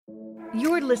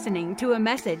You're listening to a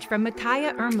message from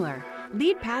Micaiah Ermler,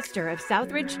 lead pastor of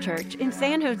Southridge Church in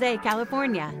San Jose,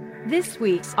 California. This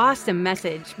week's awesome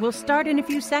message will start in a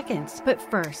few seconds, but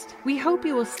first, we hope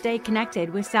you will stay connected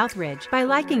with Southridge by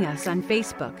liking us on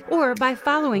Facebook or by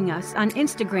following us on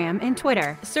Instagram and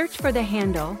Twitter. Search for the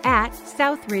handle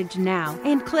 @Southridge Now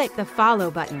and click the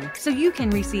follow button so you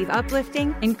can receive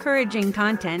uplifting, encouraging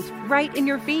content right in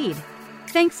your feed.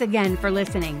 Thanks again for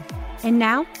listening. And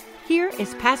now, here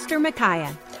is Pastor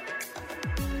Micaiah.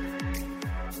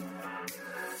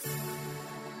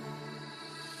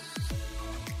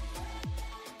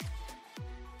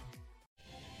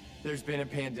 There's been a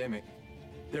pandemic.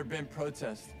 There have been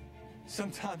protests.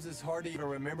 Sometimes it's hard to even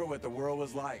remember what the world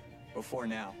was like before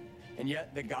now. And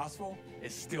yet the gospel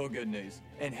is still good news.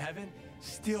 And heaven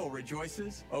still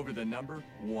rejoices over the number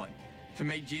one. To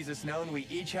make Jesus known, we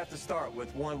each have to start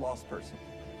with one lost person.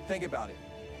 Think about it.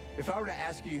 If I were to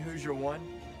ask you who's your one,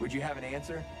 would you have an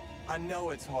answer? I know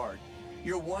it's hard.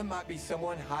 Your one might be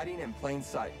someone hiding in plain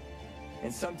sight.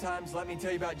 And sometimes, let me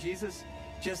tell you about Jesus,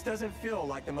 just doesn't feel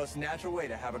like the most natural way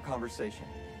to have a conversation.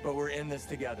 But we're in this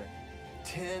together.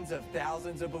 Tens of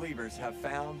thousands of believers have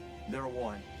found their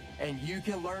one, and you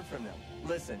can learn from them.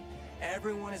 Listen,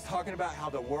 everyone is talking about how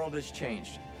the world has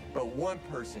changed, but one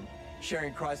person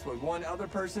sharing Christ with one other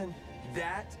person,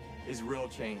 that is real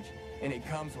change. And it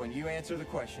comes when you answer the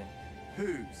question,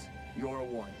 who's your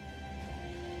one?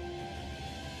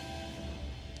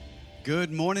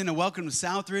 Good morning and welcome to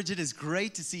Southridge. It is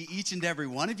great to see each and every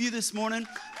one of you this morning.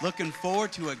 Looking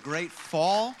forward to a great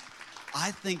fall.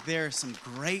 I think there are some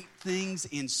great things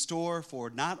in store for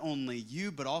not only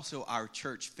you, but also our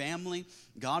church family.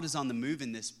 God is on the move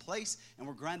in this place, and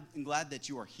we're glad that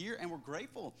you are here, and we're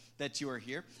grateful that you are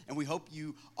here. And we hope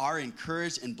you are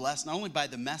encouraged and blessed, not only by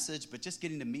the message, but just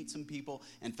getting to meet some people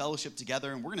and fellowship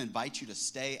together. And we're going to invite you to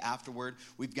stay afterward.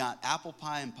 We've got apple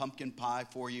pie and pumpkin pie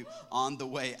for you on the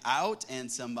way out,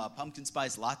 and some pumpkin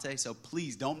spice latte. So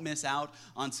please don't miss out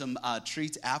on some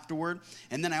treats afterward.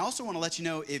 And then I also want to let you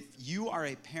know, if you are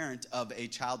a parent of a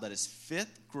child that is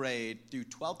 5th grade through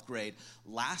 12th grade,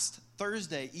 last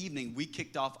Thursday evening, we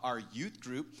kicked off our youth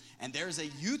group, and there's a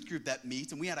youth group that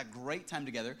meets, and we had a great time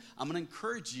together. I'm going to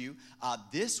encourage you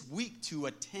this week to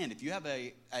attend. If you have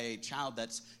a child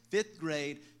that's 5th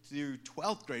grade through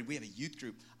 12th grade, we have a youth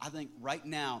group. I think right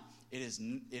now,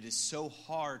 it is so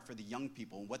hard for the young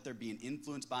people and what they're being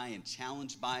influenced by and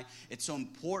challenged by. It's so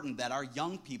important that our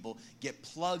young people get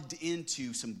plugged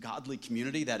into some godly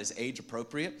community that is age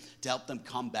appropriate to help them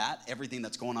combat everything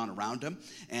that's going on around them.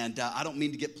 And I don't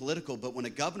mean to get political, but when a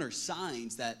governor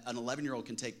signs that an 11-year-old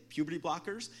can take puberty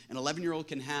blockers, an 11-year-old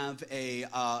can have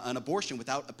an abortion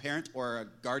without a parent or a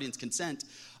guardian's consent,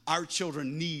 our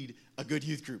children need a good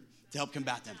youth group to help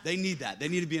combat them. They need that. They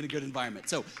need to be in a good environment.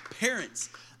 So parents,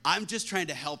 I'm just trying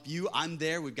to help you. I'm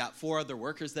there. We've got 4 other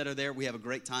workers that are there. We have a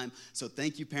great time. So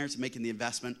thank you, parents, for making the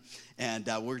investment. And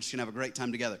we're just going to have a great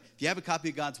time together. If you have a copy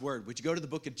of God's Word, would you go to the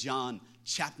book of John,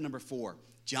 chapter number 4.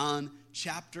 John,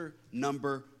 chapter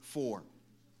number 4.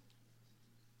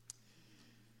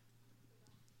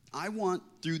 I want,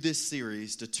 through this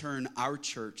series, to turn our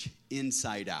church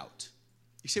inside out.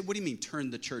 You say, what do you mean, turn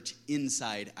the church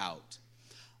inside out?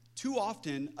 Too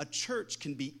often, a church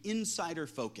can be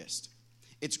insider-focused.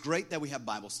 It's great that we have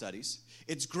Bible studies.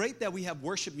 It's great that we have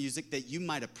worship music that you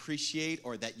might appreciate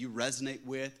or that you resonate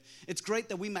with. It's great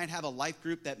that we might have a life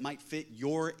group that might fit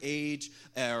your age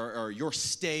or your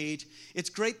stage. It's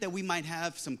great that we might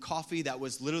have some coffee that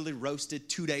was literally roasted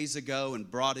 2 days ago and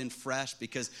brought in fresh,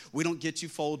 because we don't get you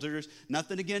Folgers.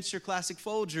 Nothing against your classic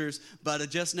Folgers, but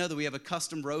just know that we have a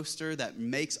custom roaster that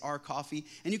makes our coffee.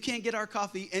 And you can't get our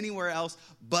coffee anywhere else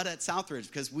but at Southridge,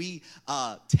 because we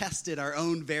tested our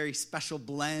own very special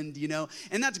blend, you know.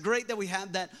 And that's great that we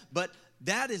have that, but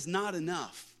that is not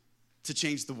enough to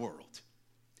change the world.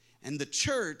 And the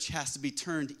church has to be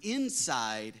turned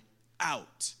inside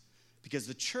out, because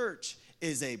the church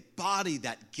is a body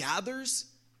that gathers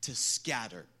to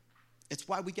scatter. It's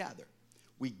why we gather.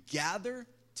 We gather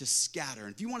to scatter.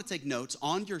 And if you want to take notes,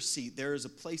 on your seat, there is a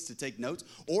place to take notes,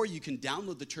 or you can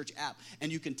download the church app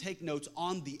and you can take notes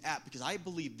on the app, because I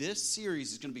believe this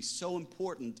series is going to be so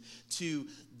important to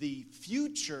the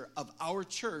future of our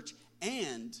church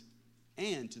and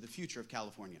to the future of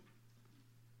California.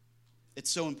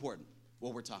 It's so important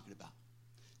what we're talking about.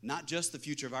 Not just the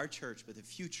future of our church, but the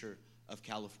future of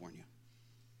California.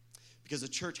 Because the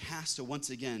church has to,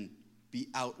 once again, be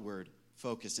outward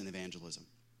focused in evangelism.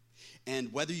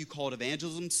 And whether you call it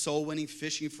evangelism, soul winning,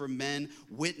 fishing for men,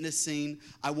 witnessing,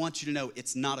 I want you to know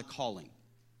it's not a calling.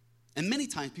 And many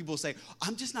times people will say,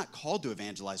 I'm just not called to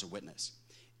evangelize or witness.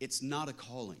 It's not a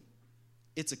calling.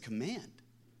 It's a command.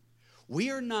 We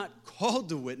are not called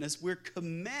to witness, we're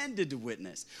commanded to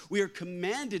witness. We are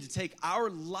commanded to take our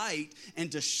light and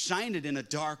to shine it in a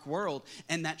dark world.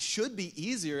 And that should be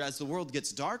easier as the world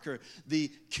gets darker.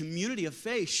 The community of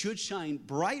faith should shine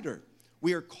brighter.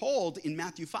 We are called in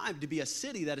Matthew 5 to be a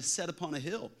city that is set upon a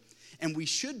hill. And we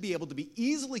should be able to be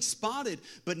easily spotted,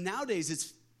 but nowadays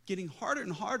it's getting harder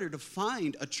and harder to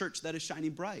find a church that is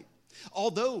shining bright.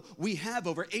 Although we have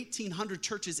over 1,800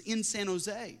 churches in San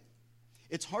Jose,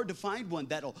 it's hard to find one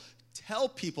that'll tell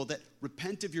people that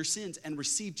repent of your sins and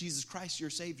receive Jesus Christ, your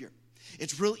Savior.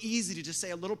 It's real easy to just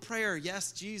say a little prayer,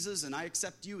 yes, Jesus, and I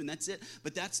accept you, and that's it.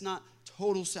 But that's not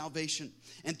total salvation.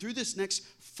 And through this next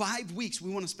 5 weeks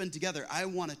we want to spend together, I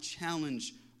want to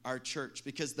challenge our church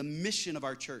because the mission of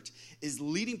our church is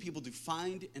leading people to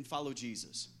find and follow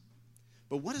Jesus.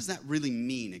 But what does that really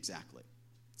mean exactly?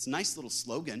 It's a nice little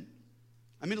slogan.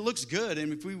 I mean, it looks good,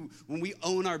 and when we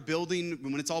own our building,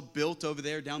 when it's all built over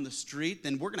there down the street,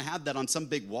 then we're going to have that on some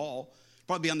big wall,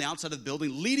 probably on the outside of the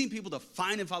building, leading people to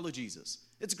find and follow Jesus.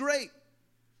 It's great,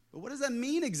 but what does that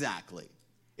mean exactly?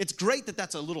 It's great that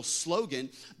that's a little slogan,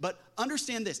 but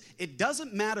understand this. It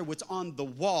doesn't matter what's on the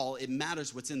wall. It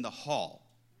matters what's in the hall.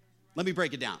 Let me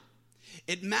break it down.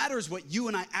 It matters what you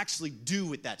and I actually do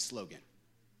with that slogan.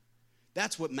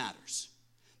 That's what matters.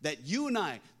 That you and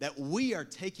I, that we are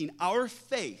taking our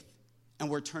faith and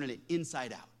we're turning it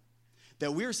inside out.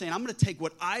 That we're saying, I'm going to take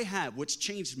what I have, which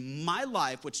changed my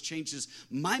life, which changes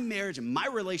my marriage and my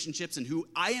relationships and who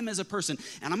I am as a person,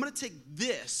 and I'm going to take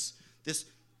this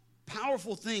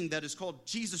powerful thing that is called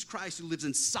Jesus Christ, who lives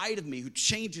inside of me, who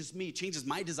changes me, changes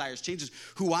my desires, changes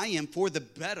who I am for the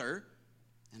better,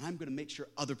 and I'm going to make sure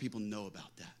other people know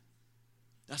about that.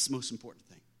 That's the most important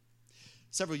thing.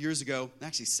 2 years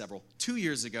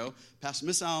ago, Pastor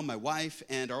Missal, my wife,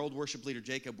 and our old worship leader,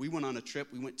 Jacob, we went on a trip.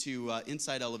 We went to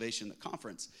Inside Elevation, the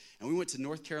conference, and we went to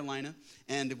North Carolina,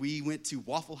 and we went to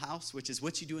Waffle House, which is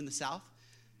what you do in the South.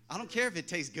 I don't care if it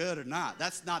tastes good or not.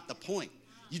 That's not the point.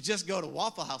 You just go to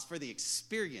Waffle House for the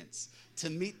experience, to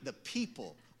meet the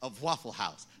people of Waffle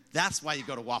House. That's why you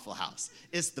go to Waffle House.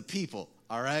 It's the people,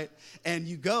 all right? And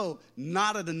you go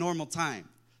not at a normal time.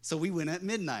 So we went at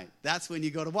midnight. That's when you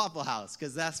go to Waffle House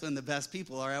because that's when the best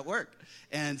people are at work.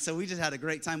 And so we just had a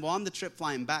great time. Well, on the trip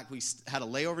flying back, we had a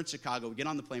layover in Chicago. We get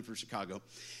on the plane from Chicago.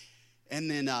 And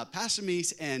then Pastor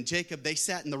Mies and Jacob, they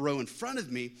sat in the row in front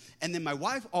of me. And then my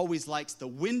wife always likes the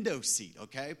window seat,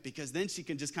 okay? Because then she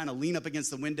can just kind of lean up against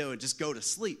the window and just go to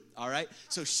sleep, all right?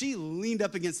 So she leaned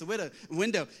up against the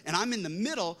window, and I'm in the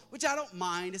middle, which I don't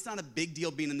mind. It's not a big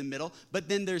deal being in the middle. But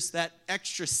then there's that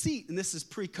extra seat, and this is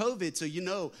pre-COVID, so you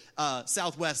know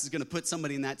Southwest is going to put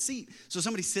somebody in that seat. So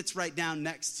somebody sits right down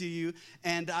next to you.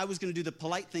 And I was going to do the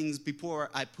polite things before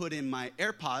I put in my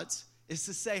AirPods, is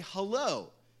to say hello.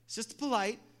 It's just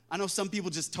polite. I know some people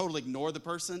just totally ignore the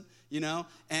person, you know.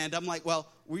 And I'm like, well,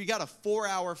 we got a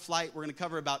 4-hour flight. We're going to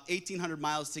cover about 1,800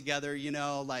 miles together, you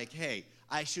know. Like, hey,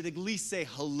 I should at least say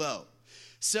hello.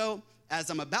 So as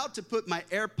I'm about to put my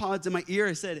AirPods in my ear,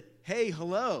 I said, hey,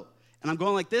 hello. And I'm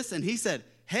going like this. And he said,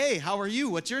 hey, how are you?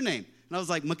 What's your name? And I was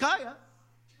like, Micaiah.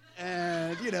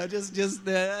 And, you know, just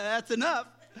that's enough.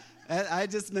 I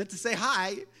just meant to say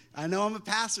hi. I know I'm a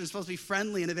pastor, supposed to be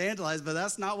friendly and evangelize, but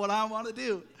that's not what I want to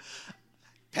do.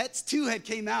 Pets 2 had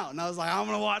came out, and I was like, I'm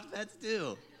going to watch Pets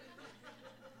 2.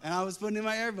 And I was putting in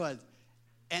my earbuds.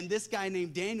 And this guy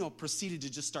named Daniel proceeded to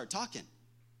just start talking.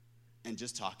 And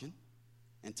just talking.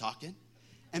 And talking.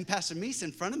 And Pastor Mies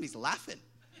in front of me is laughing.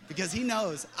 Because he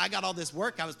knows I got all this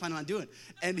work I was planning on doing.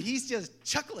 And he's just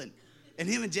chuckling. And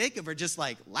him and Jacob are just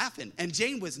like laughing. And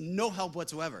Jane was no help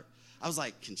whatsoever. I was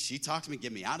like, can she talk to me,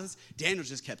 get me out of this? Daniel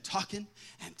just kept talking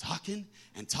and talking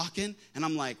and talking. And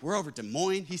I'm like, we're over Des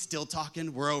Moines. He's still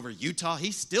talking. We're over Utah.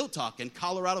 He's still talking.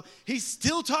 Colorado. He's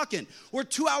still talking. We're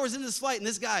 2 hours into this flight, and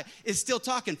this guy is still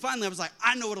talking. Finally, I was like,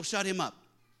 I know what'll shut him up.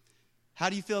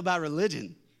 How do you feel about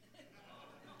religion?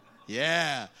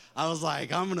 Yeah. I was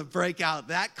like, I'm going to break out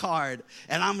that card,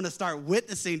 and I'm going to start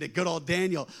witnessing to good old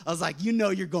Daniel. I was like, you know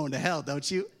you're going to hell,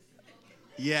 don't you?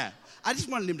 Yeah. I just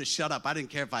wanted him to shut up. I didn't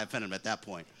care if I offended him at that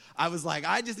point. I was like,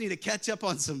 I just need to catch up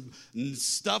on some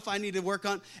stuff I need to work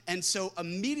on. And so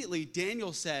immediately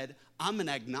Daniel said, I'm an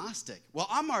agnostic. Well,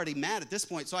 I'm already mad at this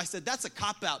point. So I said, that's a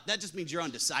cop-out. That just means you're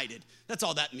undecided. That's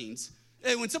all that means.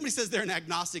 And when somebody says they're an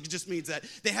agnostic, it just means that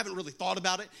they haven't really thought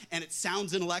about it, and it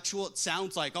sounds intellectual. It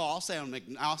sounds like, oh, I'll say I'm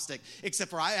agnostic,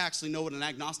 except for I actually know what an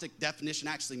agnostic definition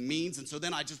actually means. And so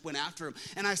then I just went after him,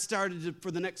 and I started for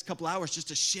the next couple hours just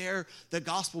to share the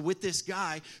gospel with this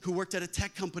guy who worked at a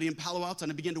tech company in Palo Alto,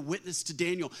 and I began to witness to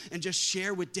Daniel and just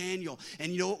share with Daniel.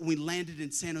 And you know what? When we landed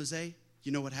in San Jose,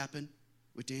 you know what happened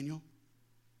with Daniel?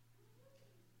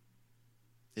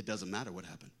 it doesn't matter what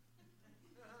happened.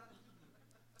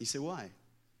 You say, why?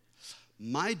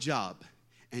 My job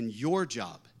and your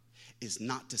job is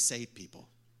not to save people.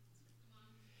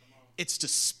 It's to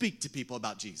speak to people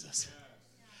about Jesus.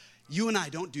 You and I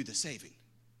don't do the saving.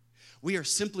 We are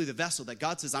simply the vessel that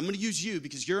God says, I'm going to use you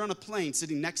because you're on a plane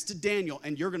sitting next to Daniel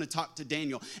and you're going to talk to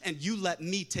Daniel and you let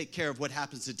me take care of what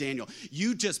happens to Daniel.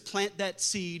 You just plant that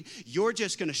seed. You're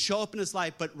just going to show up in his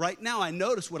life. But right now I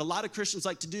notice what a lot of Christians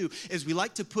like to do is we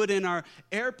like to put in our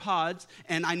AirPods,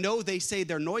 and I know they say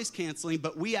they're noise canceling,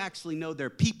 but we actually know they're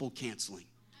people canceling.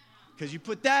 Because you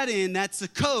put that in, that's the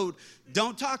code.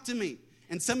 Don't talk to me.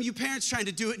 And some of you parents trying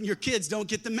to do it and your kids don't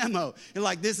get the memo. You're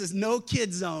like, this is no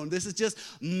kid zone. This is just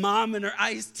mom and her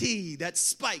iced tea that's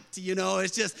spiked,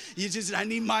 It's just, I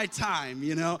need my time,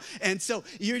 And so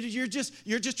you're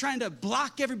just trying to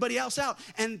block everybody else out.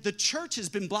 And the church has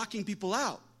been blocking people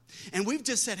out. And we've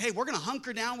just said, hey, we're going to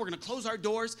hunker down. We're going to close our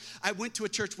doors. I went to a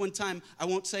church one time. I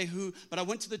won't say who, but I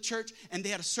went to the church and they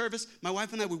had a service. My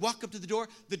wife and I, we walk up to the door.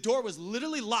 The door was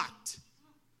literally locked.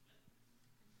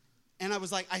 And I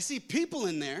was like, I see people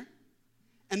in there,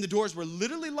 and the doors were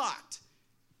literally locked.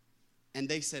 And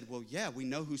they said, well, yeah, we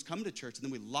know who's coming to church, and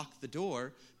then we locked the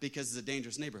door because it's a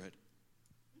dangerous neighborhood.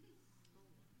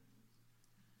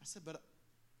 I said, but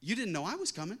you didn't know I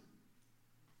was coming.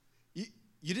 You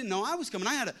didn't know I was coming.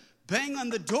 I had to bang on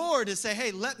the door to say,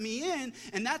 hey, let me in.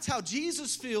 And that's how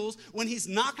Jesus feels when he's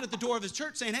knocking at the door of his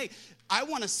church saying, hey, I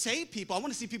want to save people. I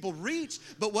want to see people reached.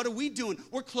 But what are we doing?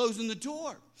 We're closing the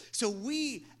door. So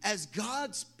we, as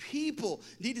God's people,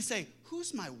 need to say,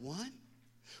 who's my one?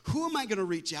 Who am I going to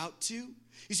reach out to?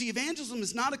 You see, evangelism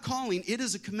is not a calling. It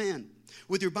is a command.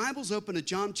 With your Bibles open to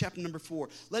John chapter number 4,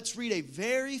 let's read a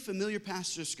very familiar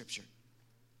passage of Scripture.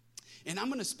 And I'm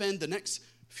going to spend the next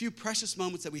few precious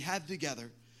moments that we have together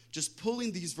just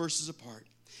pulling these verses apart.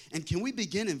 And can we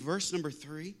begin in verse number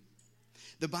 3?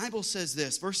 The Bible says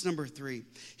this, verse number 3.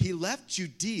 He left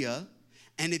Judea,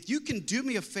 and if you can do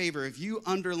me a favor, if you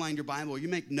underline your Bible or you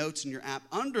make notes in your app,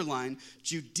 underline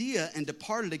Judea and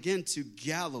departed again to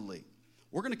Galilee.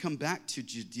 We're going to come back to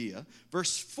Judea.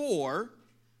 Verse 4,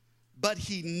 but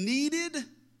he needed,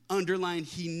 underline,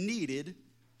 he needed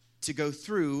to go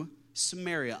through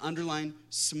Samaria. Underline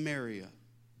Samaria.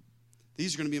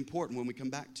 These are going to be important when we come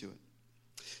back to it.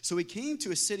 So he came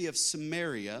to a city of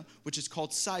Samaria, which is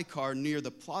called Sychar, near the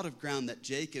plot of ground that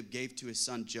Jacob gave to his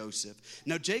son Joseph.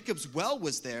 Now Jacob's well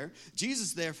was there.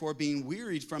 Jesus, therefore, being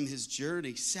wearied from his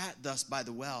journey, sat thus by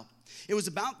the well. It was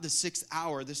about the 6th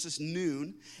hour, this is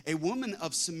noon. A woman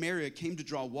of Samaria came to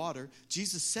draw water.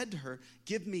 Jesus said to her,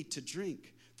 give me to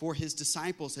drink, for his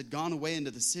disciples had gone away into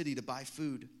the city to buy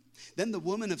food. Then the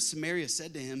woman of Samaria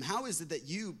said to him, how is it that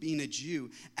you, being a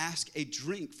Jew, ask a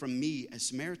drink from me, a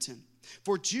Samaritan?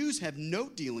 For Jews have no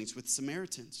dealings with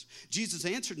Samaritans. Jesus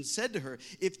answered and said to her,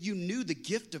 if you knew the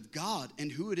gift of God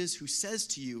and who it is who says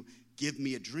to you, give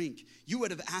me a drink, you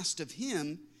would have asked of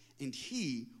him, and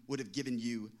he would have given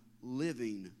you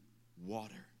living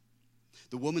water.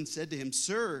 The woman said to him,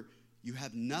 sir, you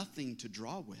have nothing to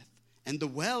draw with, and the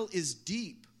well is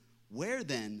deep. Where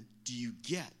then do you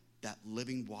get that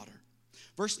living water?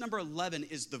 Verse number 11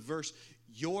 is the verse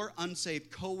your unsaved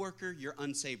coworker, your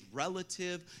unsaved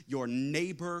relative, your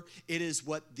neighbor. It is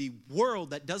what the world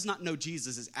that does not know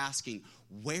Jesus is asking.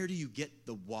 Where do you get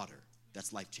the water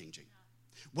that's life-changing?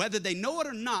 Whether they know it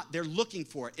or not, they're looking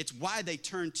for it. It's why they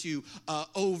turn to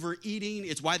overeating.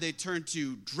 It's why they turn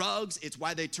to drugs. It's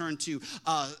why they turn to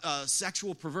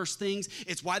sexual perverse things.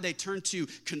 It's why they turn to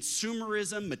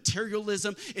consumerism,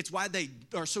 materialism. It's why they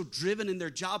are so driven in their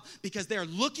job, because they're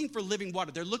looking for living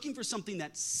water. They're looking for something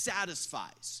that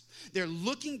satisfies. They're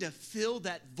looking to fill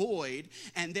that void,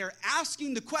 and they're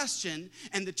asking the question,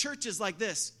 and the church is like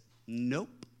this,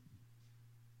 nope.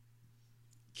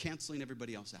 Canceling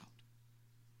everybody else out.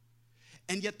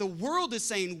 And yet the world is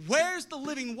saying, where's the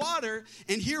living water?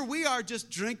 And here we are just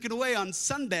drinking away on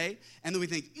Sunday. And then we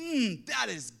think, that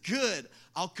is good.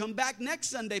 I'll come back next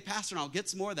Sunday, Pastor, and I'll get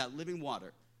some more of that living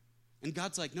water. And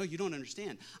God's like, no, you don't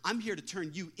understand. I'm here to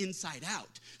turn you inside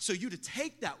out. So you to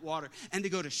take that water and to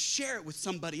go to share it with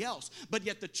somebody else. But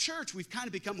yet the church, we've kind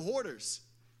of become hoarders.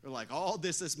 We're like, all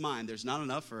this is mine. There's not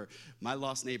enough for my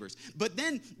lost neighbors. But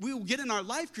then we will get in our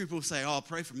life group and we'll say, oh, I'll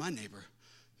pray for my neighbor.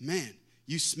 Man,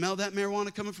 you smell that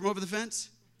marijuana coming from over the fence?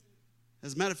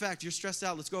 As a matter of fact, you're stressed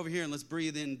out. Let's go over here and let's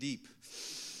breathe in deep.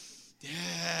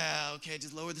 Yeah, okay,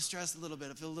 just lower the stress a little bit.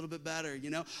 I feel a little bit better,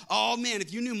 Oh, man,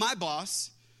 if you knew my boss,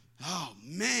 oh,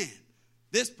 man,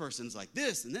 this person's like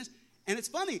this and this. And it's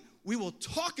funny, we will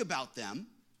talk about them,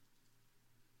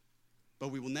 but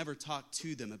we will never talk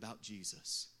to them about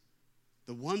Jesus.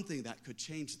 The one thing that could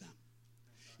change them.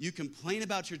 you complain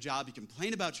about your job, you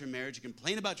complain about your marriage, you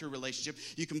complain about your relationship,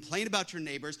 you complain about your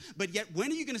neighbors, but yet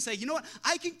when are you going to say, you know what,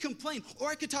 I can complain, or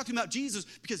I could talk to him about Jesus,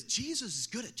 because Jesus is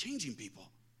good at changing people.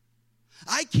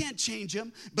 I can't change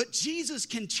him, but Jesus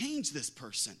can change this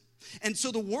person. And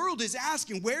so the world is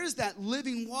asking, where is that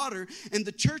living water? And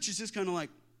the church is just kind of like,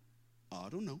 I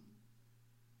don't know.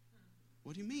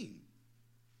 What do you mean?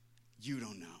 You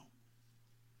don't know.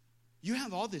 You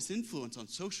have all this influence on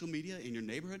social media in your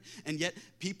neighborhood, and yet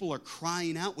people are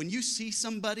crying out. When you see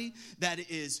somebody that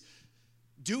is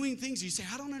doing things, you say,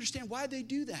 I don't understand why they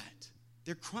do that.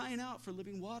 They're crying out for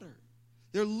living water.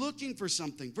 They're looking for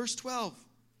something. Verse 12.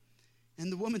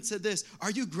 And the woman said this,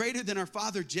 are you greater than our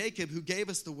father Jacob, who gave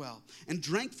us the well and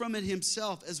drank from it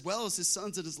himself, as well as his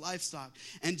sons and his livestock?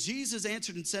 And Jesus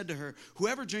answered and said to her,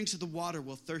 whoever drinks of the water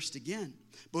will thirst again.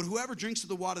 But whoever drinks of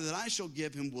the water that I shall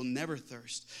give him will never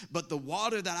thirst. But the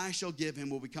water that I shall give him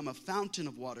will become a fountain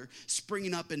of water,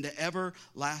 springing up into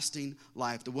everlasting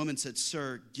life. The woman said,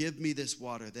 sir, give me this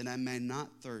water, that I may not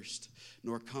thirst,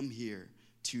 nor come here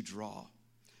to draw.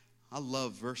 I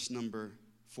love verse number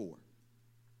 4.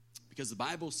 Because the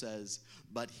Bible says,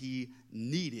 but he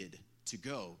needed to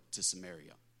go to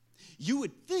Samaria. You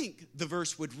would think the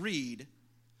verse would read,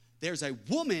 there's a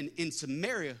woman in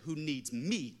Samaria who needs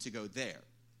me to go there.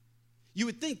 You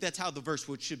would think that's how the verse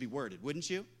should be worded, wouldn't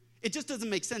you? It just doesn't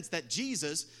make sense that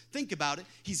Jesus, think about it,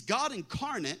 he's God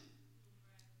incarnate,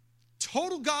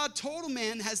 total God, total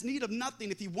man, has need of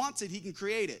nothing. If he wants it, he can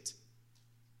create it.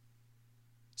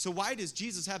 So why does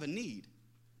Jesus have a need?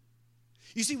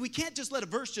 You see, we can't just let a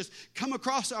verse just come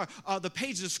across the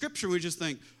pages of Scripture. We just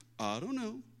think, I don't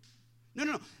know.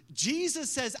 No. Jesus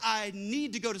says, I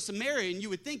need to go to Samaria, and you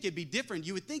would think it'd be different.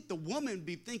 You would think the woman would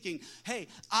be thinking, hey,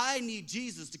 I need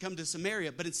Jesus to come to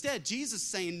Samaria. But instead, Jesus is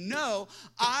saying, no,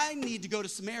 I need to go to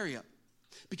Samaria,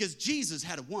 because Jesus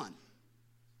had a one.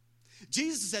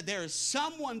 Jesus said, there is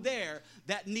someone there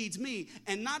that needs me,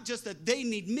 and not just that they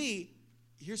need me.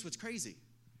 Here's what's crazy.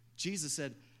 Jesus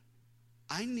said,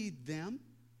 I need them.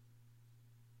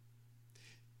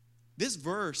 This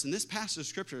verse and this passage of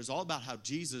Scripture is all about how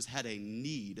Jesus had a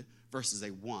need versus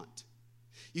a want.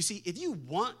 You see, if you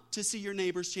want to see your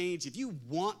neighbors change, if you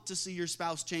want to see your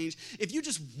spouse change, if you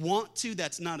just want to,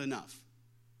 that's not enough.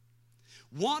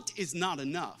 Want is not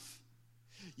enough.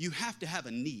 You have to have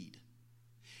a need.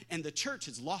 And the church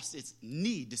has lost its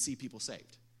need to see people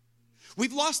saved.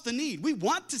 We've lost the need. We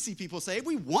want to see people saved.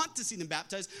 We want to see them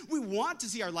baptized. We want to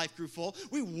see our life group full.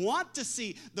 We want to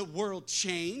see the world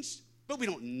changed, but we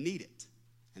don't need it.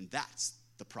 And that's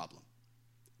the problem.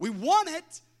 We want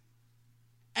it,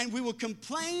 and we will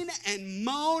complain and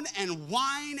moan and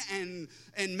whine and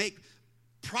make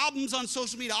problems on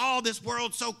social media. Oh, this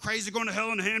world's so crazy, going to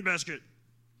hell in a handbasket.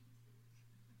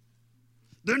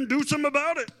 Then do something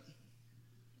about it.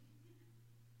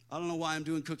 I don't know why I'm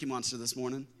doing Cookie Monster this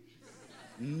morning.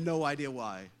 No idea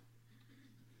why.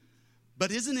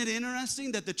 But isn't it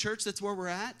interesting that the church, that's where we're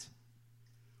at?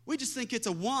 We just think it's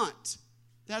a want.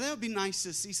 Now, that would be nice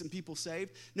to see some people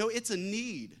saved. No, it's a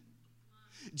need.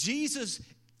 Jesus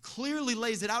clearly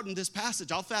lays it out in this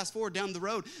passage. I'll fast forward down the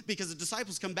road because the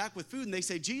disciples come back with food and they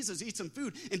say, Jesus, eat some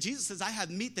food. And Jesus says, I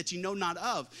have meat that you know not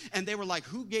of. And they were like,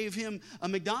 who gave him a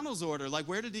McDonald's order? Like,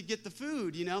 where did he get the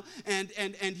food, you know? And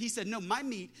he said, no, my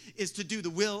meat is to do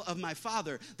the will of my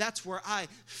Father. That's where I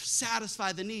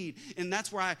satisfy the need. And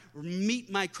that's where I meet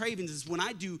my cravings, is when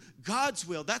I do God's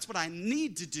will. That's what I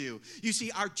need to do. You see,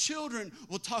 our children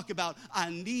will talk about, I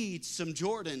need some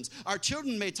Jordans. Our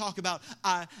children may talk about,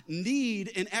 I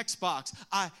need an Xbox.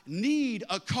 I need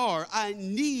a car. I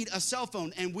need a cell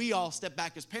phone. And we all step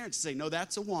back as parents and say, no,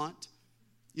 that's a want.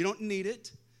 You don't need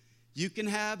it. You can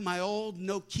have my old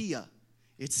Nokia.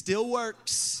 It still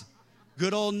works.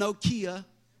 Good old Nokia.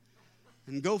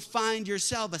 And go find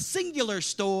yourself a Singular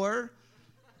store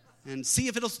and see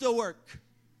if it'll still work.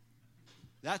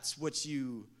 That's what if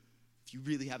you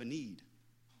really have a need.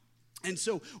 And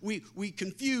so we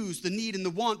confuse the need and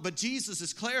the want, but Jesus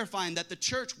is clarifying that the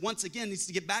church, once again, needs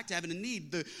to get back to having a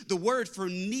need. The word for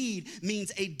need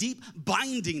means a deep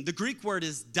binding. The Greek word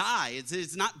is die.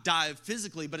 It's not die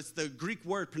physically, but it's the Greek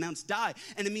word pronounced die,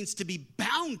 and it means to be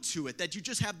bound to it, that you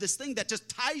just have this thing that just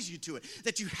ties you to it,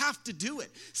 that you have to do it.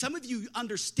 Some of you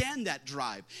understand that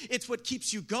drive. It's what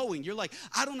keeps you going. You're like,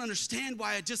 I don't understand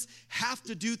why I just have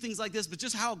to do things like this, but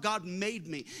just how God made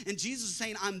me. And Jesus is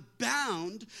saying, I'm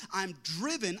bound, I'm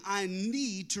driven, I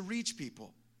need to reach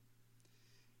people.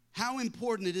 How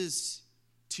important it is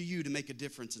to you to make a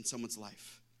difference in someone's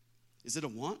life. Is it a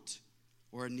want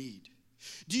or a need?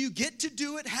 Do you get to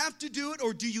do it, have to do it,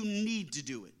 or do you need to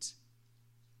do it?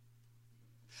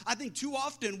 I think too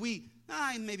often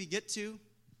I maybe get to,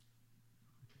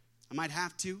 I might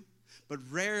have to, but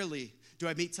rarely do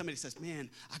I meet somebody who says, man,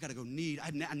 I got to go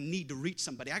I need to reach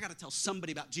somebody. I got to tell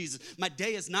somebody about Jesus. My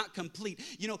day is not complete.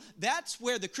 You know, that's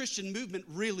where the Christian movement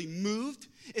really moved,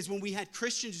 is when we had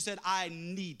Christians who said, I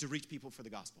need to reach people for the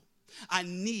gospel. I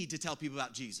need to tell people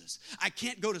about Jesus. I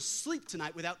can't go to sleep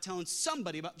tonight without telling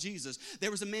somebody about Jesus.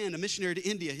 There was a man, a missionary to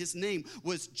India. His name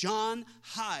was John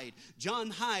Hyde. John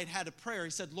Hyde had a prayer.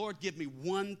 He said, Lord, give me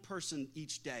one person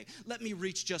each day. Let me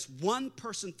reach just one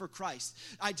person for Christ.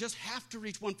 I just have to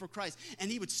reach one for Christ. And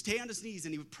he would stay on his knees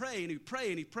and he would pray and he would pray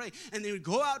and he'd pray. And then he would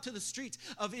go out to the streets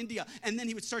of India. And then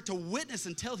he would start to witness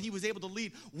until he was able to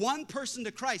lead one person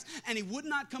to Christ. And he would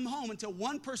not come home until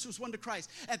one person was won to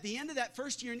Christ. At the end of that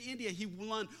first year in India, he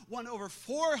won over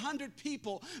 400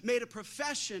 people, made a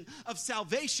profession of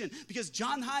salvation because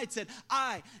John Hyde said,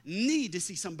 I need to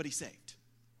see somebody saved.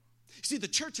 You see, the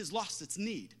church has lost its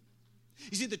need.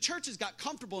 You see, the church has got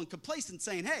comfortable and complacent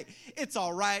saying, hey, it's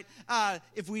all right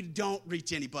if we don't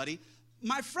reach anybody.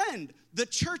 My friend, the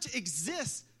church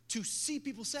exists to see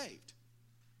people saved.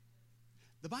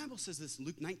 The Bible says this in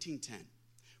Luke 19:10,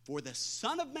 for the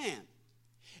Son of Man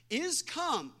is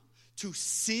come to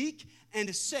seek and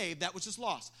to save that which is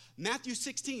lost. Matthew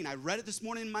 16, I read it this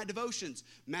morning in my devotions.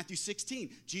 Matthew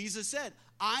 16, Jesus said,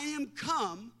 I am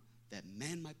come that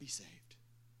man might be saved.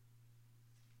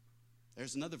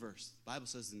 There's another verse. The Bible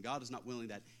says, and God is not willing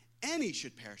that any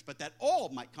should perish, but that all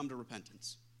might come to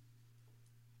repentance.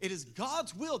 It is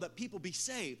God's will that people be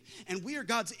saved, and we are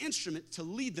God's instrument to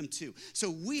lead them to. So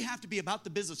we have to be about the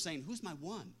business of saying, who's my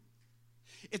one?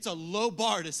 It's a low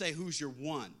bar to say, who's your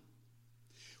one?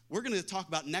 We're going to talk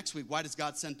about next week, why does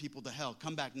God send people to hell?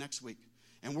 Come back next week,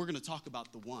 and we're going to talk about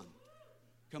the one.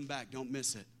 Come back, don't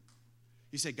miss it.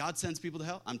 You say, God sends people to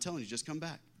hell? I'm telling you, just come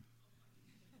back.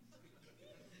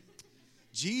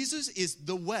 Jesus is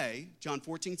the way, John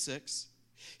 14:6.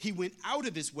 He went out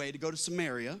of his way to go to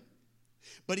Samaria,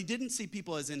 but he didn't see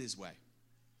people as in his way.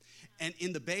 And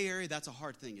in the Bay Area, that's a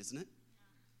hard thing, isn't it?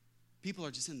 People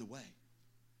are just in the way.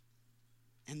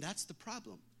 And that's the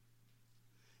problem.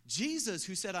 Jesus,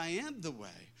 who said, I am the way,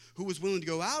 who was willing to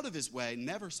go out of his way,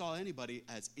 never saw anybody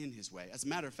as in his way. As a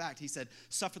matter of fact, he said,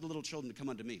 suffer the little children to come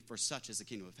unto me, for such is the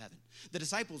kingdom of heaven. The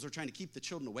disciples are trying to keep the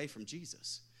children away from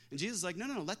Jesus. And Jesus is like,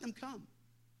 no, let them come.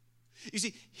 You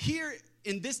see, here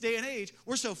in this day and age,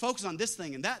 we're so focused on this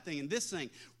thing and that thing and this thing.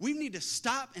 We need to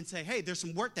stop and say, hey, there's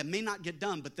some work that may not get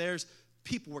done, but there's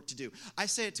people work to do. I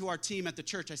say it to our team at the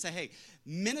church. I say, hey,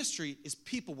 ministry is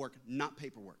people work, not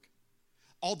paperwork.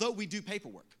 Although we do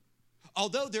paperwork.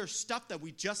 Although there's stuff that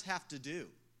we just have to do.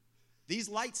 These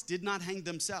lights did not hang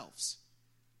themselves.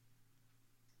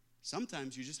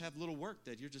 Sometimes you just have little work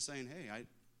that you're just saying, hey,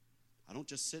 I don't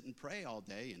just sit and pray all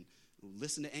day and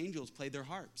listen to angels play their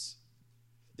harps.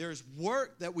 There's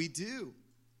work that we do.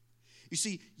 You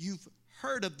see, you've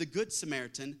heard of the Good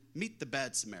Samaritan. Meet the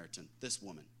Bad Samaritan, this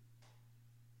woman.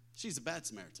 She's a bad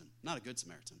Samaritan, not a good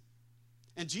Samaritan.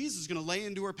 And Jesus is going to lay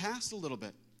into her past a little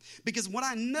bit. Because what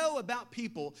I know about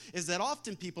people is that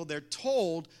often people, they're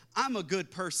told, I'm a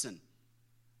good person.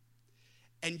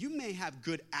 And you may have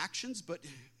good actions, but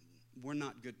we're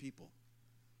not good people.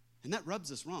 And that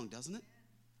rubs us wrong, doesn't it?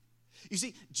 You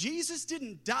see, Jesus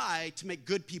didn't die to make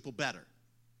good people better.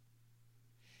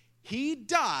 He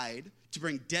died to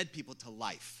bring dead people to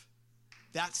life.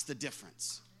 That's the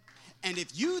difference. And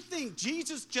if you think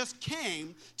Jesus just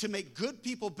came to make good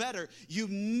people better, you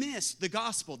miss the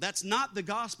gospel. That's not the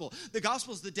gospel. The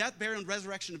gospel is the death, burial, and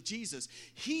resurrection of Jesus.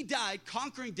 He died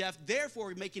conquering death,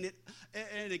 therefore making it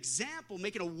an example,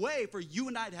 making a way for you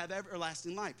and I to have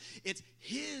everlasting life. It's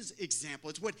his example.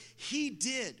 It's what he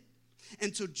did.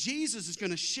 And so Jesus is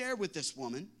going to share with this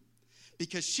woman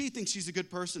because she thinks she's a good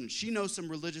person and she knows some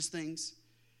religious things.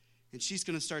 And she's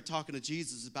going to start talking to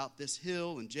Jesus about this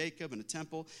hill and Jacob and a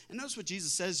temple. And notice what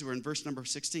Jesus says to her in verse number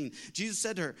 16. Jesus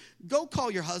said to her, go call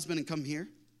your husband and come here.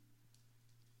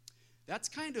 That's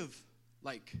kind of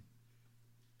like,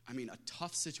 a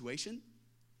tough situation.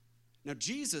 Now,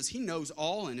 Jesus, he knows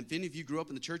all. And if any of you grew up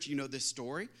in the church, you know this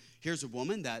story. Here's a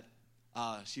woman that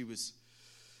she was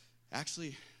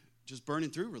actually just burning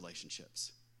through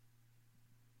relationships.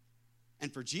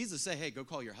 And for Jesus to say, hey, go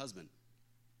call your husband.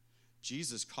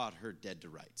 Jesus caught her dead to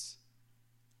rights,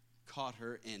 caught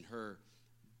her in her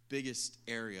biggest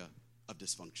area of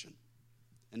dysfunction.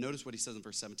 And notice what he says in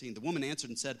verse 17. The woman answered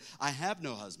and said, I have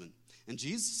no husband. And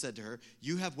Jesus said to her,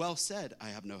 you have well said, I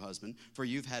have no husband, for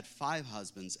you've had 5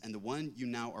 husbands, and the one you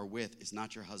now are with is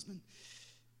not your husband.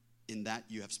 In that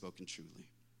you have spoken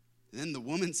truly. And then the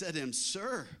woman said to him,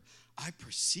 sir, I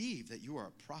perceive that you are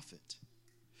a prophet.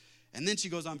 And then she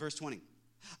goes on, verse 20.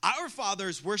 Our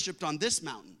fathers worshipped on this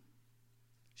mountain.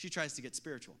 She tries to get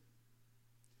spiritual.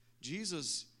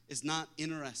 Jesus is not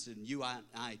interested in you and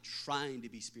I trying to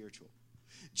be spiritual.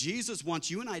 Jesus wants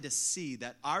you and I to see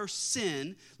that our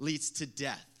sin leads to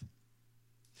death.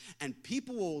 And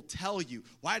people will tell you,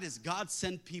 why does God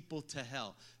send people to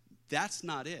hell? That's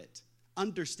not it.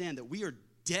 Understand that we are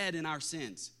dead in our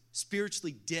sins,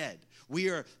 spiritually dead. We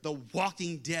are the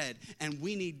walking dead, and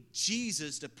we need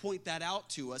Jesus to point that out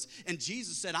to us. And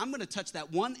Jesus said, I'm going to touch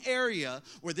that one area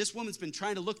where this woman's been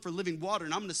trying to look for living water,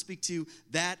 and I'm going to speak to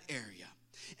that area.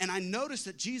 And I noticed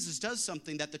that Jesus does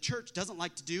something that the church doesn't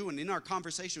like to do, and in our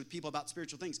conversation with people about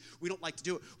spiritual things, we don't like to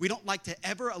do it. We don't like to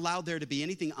ever allow there to be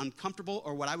anything uncomfortable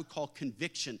or what I would call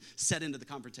conviction set into the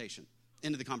conversation.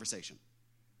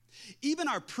 Even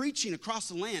our preaching across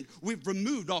the land, we've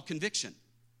removed all conviction.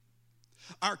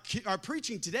 Our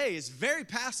preaching today is very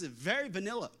passive, very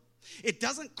vanilla. It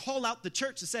doesn't call out the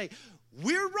church to say,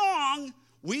 we're wrong.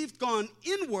 We've gone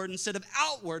inward instead of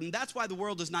outward, and that's why the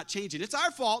world is not changing. It's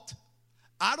our fault.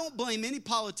 I don't blame any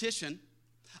politician.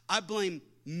 I blame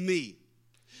me.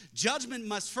 Judgment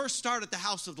must first start at the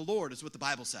house of the Lord, is what the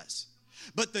Bible says.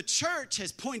 But the church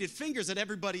has pointed fingers at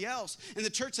everybody else. And the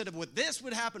church said, well, this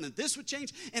would happen and this would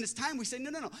change. And it's time we say,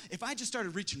 no. If I just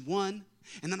started reaching one,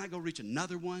 and then I go reach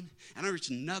another one, and I reach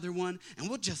another one, and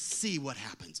we'll just see what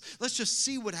happens. Let's just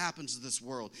see what happens to this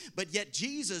world. But yet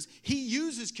Jesus, he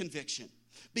uses conviction.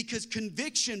 Because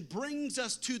conviction brings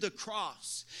us to the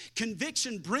cross.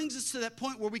 Conviction brings us to that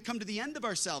point where we come to the end of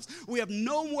ourselves. We have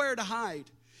nowhere to hide.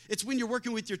 It's when you're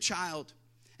working with your child.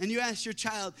 And you ask your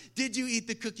child, did you eat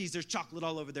the cookies? There's chocolate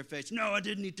all over their face. No, I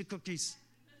didn't eat the cookies.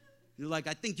 You're like,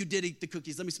 I think you did eat the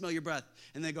cookies. Let me smell your breath.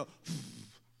 And they go, and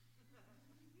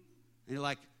you're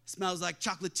like, smells like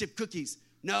chocolate chip cookies.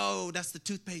 No, that's the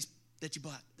toothpaste that you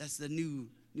bought. That's the new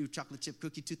chocolate chip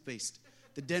cookie toothpaste.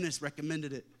 The dentist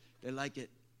recommended it. They like it.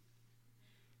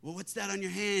 Well, what's that on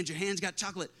your hands? Your hands got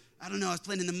chocolate. I don't know. I was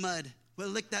playing in the mud. Well,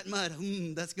 lick that mud.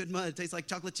 That's good mud. It tastes like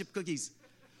chocolate chip cookies.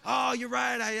 Oh, you're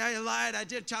right. I lied. I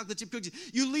did chocolate chip cookies.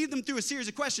 You lead them through a series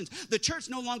of questions. The church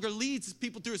no longer leads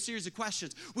people through a series of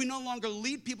questions. We no longer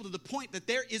lead people to the point that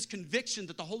there is conviction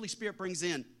that the Holy Spirit brings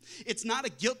in. It's not a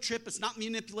guilt trip. It's not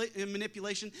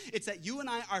manipulation. It's that you and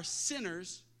I are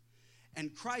sinners,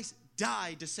 and Christ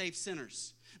died to save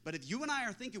sinners. But if you and I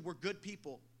are thinking we're good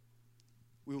people,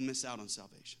 we will miss out on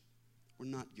salvation. We're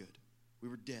not good. We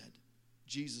were dead.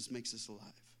 Jesus makes us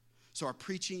alive. So our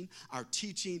preaching, our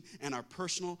teaching, and our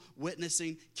personal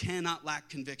witnessing cannot lack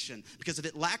conviction. Because if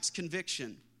it lacks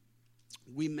conviction,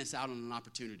 we miss out on an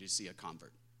opportunity to see a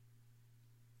convert.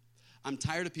 I'm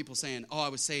tired of people saying, oh, I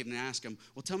was saved, and I ask them,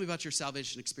 well, tell me about your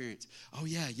salvation experience. Oh,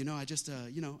 yeah, I just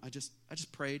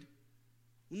prayed.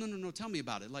 Well, no, tell me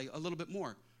about it, like a little bit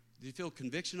more. Do you feel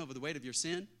conviction over the weight of your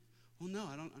sin? Well, no,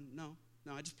 I don't, no,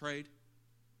 I just prayed.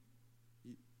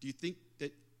 Do you think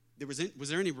that was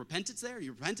there any repentance there?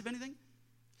 You repent of anything?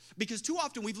 Because too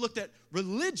often we've looked at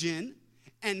religion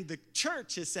and the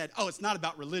church has said, oh, it's not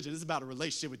about religion. It's about a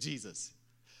relationship with Jesus.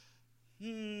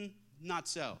 Not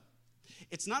so.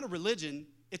 It's not a religion.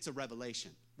 It's a revelation.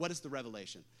 What is the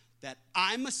revelation? That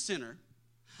I'm a sinner.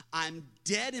 I'm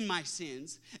dead in my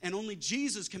sins. And only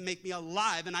Jesus can make me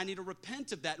alive. And I need to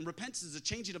repent of that. And repentance is a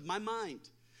changing of my mind.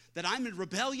 That I'm in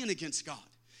rebellion against God.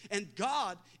 And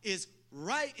God is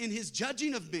right in his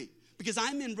judging of me because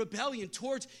I'm in rebellion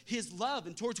towards his love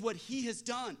and towards what he has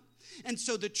done. And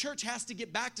so the church has to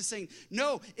get back to saying,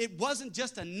 no, it wasn't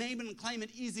just a name and claim it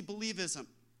easy believism.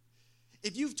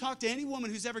 If you've talked to any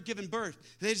woman who's ever given birth,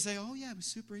 they just say, oh yeah, it was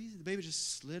super easy. The baby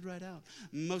just slid right out.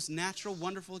 Most natural,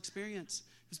 wonderful experience.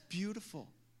 It was beautiful.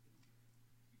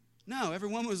 No, every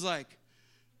woman was like,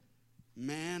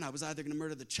 man, I was either going to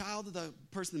murder the child or the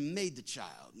person that made the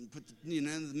child and put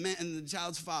and the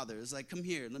child's father. It's like, come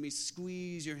here, let me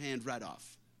squeeze your hand right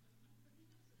off.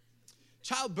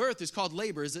 Childbirth is called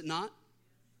labor, is it not?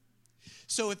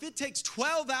 So if it takes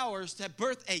 12 hours to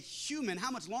birth a human, how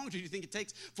much longer do you think it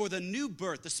takes for the new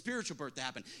birth, the spiritual birth to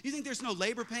happen? You think there's no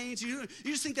labor pains? You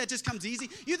just think that just comes easy?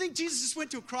 You think Jesus just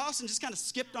went to a cross and just kind of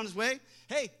skipped on his way?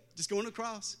 Hey, just going to the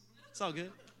cross. It's all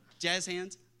good. Jazz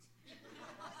hands.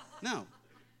 No.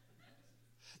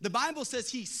 The Bible says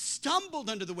he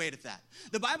stumbled under the weight of that.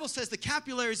 The Bible says the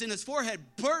capillaries in his forehead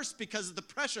burst because of the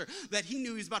pressure that he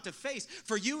knew he was about to face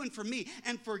for you and for me.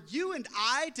 And for you and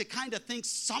I to kind of think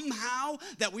somehow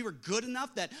that we were good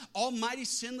enough, that almighty,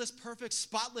 sinless, perfect,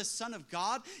 spotless Son of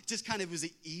God just kind of was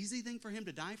an easy thing for him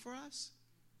to die for us.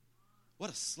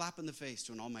 What a slap in the face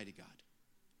to an almighty God.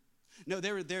 No,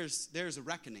 there's a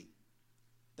reckoning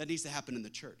that needs to happen in the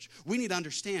church. We need to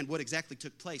understand what exactly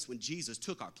took place when Jesus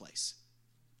took our place.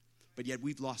 But yet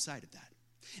we've lost sight of that.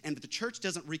 And if the church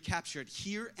doesn't recapture it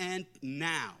here and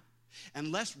now,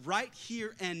 unless right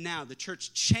here and now the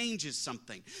church changes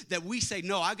something, that we say,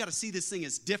 no, I've got to see this thing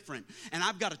as different, and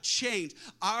I've got to change,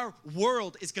 our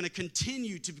world is going to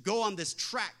continue to go on this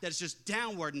track that's just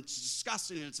downward and it's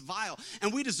disgusting and it's vile.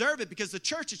 And we deserve it because the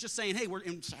church is just saying, hey, we're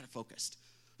inside focused.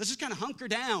 Let's just kind of hunker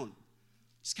down.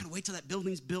 Just kind of wait till that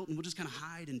building's built and we'll just kind of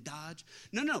hide and dodge.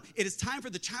 No. It is time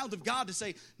for the child of God to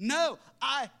say, no,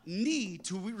 I need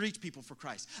to reach people for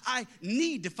Christ. I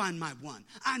need to find my one.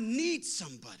 I need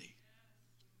somebody.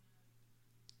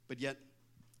 But yet,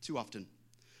 too often,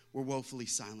 we're woefully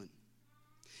silent.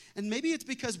 And maybe it's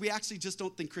because we actually just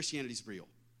don't think Christianity's real.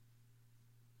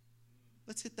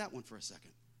 Let's hit that one for a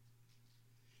second.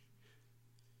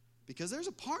 Because there's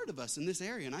a part of us in this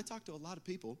area, and I talk to a lot of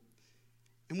people,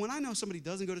 and when I know somebody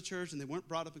doesn't go to church and they weren't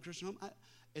brought up in Christian home,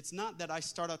 it's not that I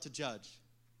start out to judge,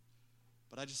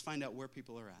 but I just find out where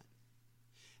people are at.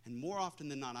 And more often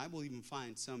than not, I will even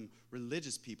find some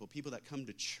religious people that come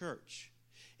to church.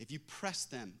 If you press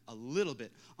them a little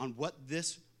bit on what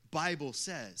this Bible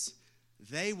says,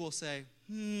 they will say,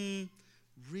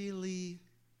 really?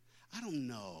 I don't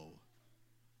know.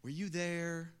 Were you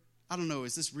there? I don't know.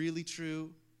 Is this really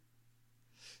true?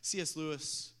 C.S.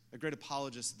 Lewis, a great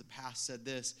apologist of the past, said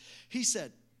this. He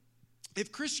said,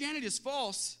 if Christianity is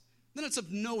false, then it's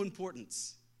of no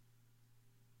importance.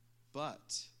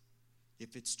 But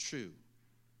if it's true,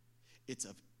 it's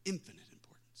of infinite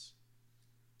importance.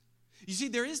 You see,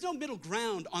 there is no middle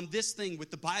ground on this thing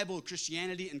with the Bible,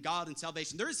 Christianity, and God and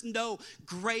salvation. There is no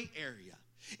gray area.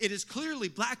 It is clearly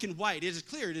black and white. It is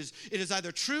clear. It is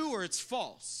either true or it's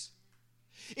false.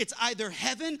 It's either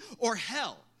heaven or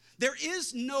hell. There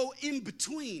is no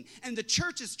in-between, and the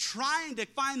church is trying to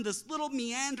find this little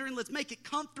meandering, let's make it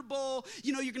comfortable.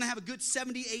 You know, you're going to have a good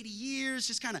 70, 80 years,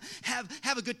 just kind of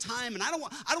have a good time, and I don't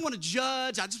want to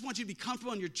judge. I just want you to be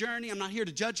comfortable on your journey. I'm not here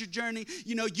to judge your journey.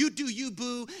 You know, you do you,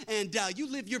 boo, and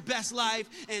you live your best life,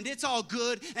 and it's all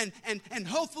good, and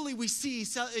hopefully we see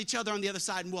each other on the other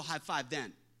side, and we'll high five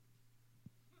then.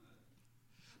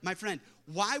 My friend,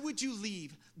 why would you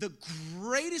leave the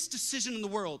greatest decision in the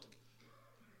world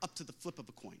up to the flip of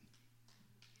a coin?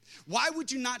 Why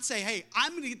would you not say, hey,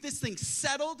 I'm going to get this thing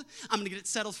settled. I'm going to get it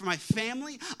settled for my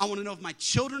family. I want to know if my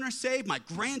children are saved, my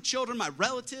grandchildren, my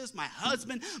relatives, my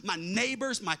husband, my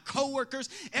neighbors, my coworkers.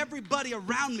 Everybody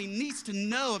around me needs to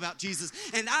know about Jesus,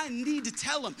 and I need to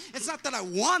tell them. It's not that I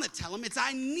want to tell them. It's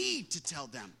I need to tell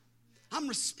them. I'm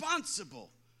responsible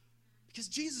because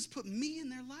Jesus put me in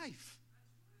their life.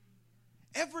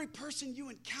 Every person you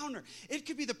encounter, it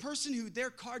could be the person who their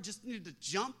car just needed to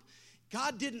jump.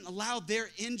 God didn't allow their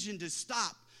engine to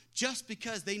stop just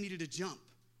because they needed to jump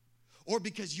or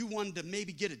because you wanted to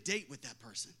maybe get a date with that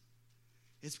person.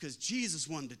 It's because Jesus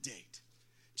wanted to date.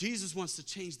 Jesus wants to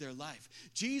change their life.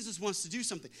 Jesus wants to do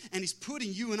something, and he's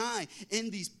putting you and I in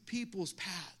these people's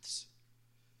paths.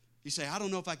 You say, I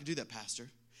don't know if I could do that, Pastor.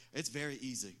 It's very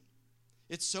easy.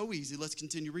 It's so easy. Let's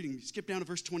continue reading. Skip down to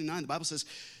verse 29. The Bible says,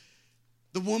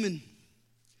 the woman,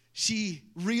 she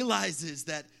realizes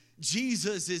that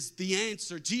Jesus is the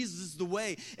answer. Jesus is the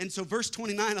way. And so verse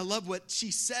 29, I love what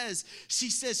she says. She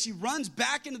says she runs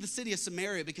back into the city of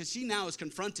Samaria because she now is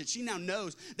confronted. She now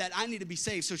knows that I need to be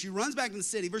saved. So she runs back into the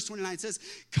city. Verse 29 says,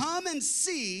 come and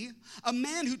see a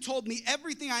man who told me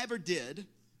everything I ever did.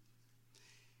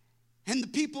 And the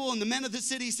people and the men of the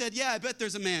city said, yeah, I bet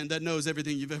there's a man that knows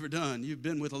everything you've ever done. You've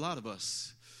been with a lot of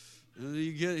us.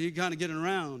 You're kind of getting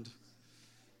around.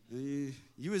 You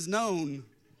is known.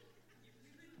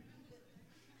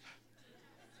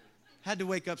 Had to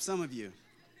wake up some of you.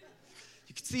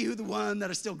 You can see who the one that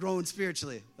are still growing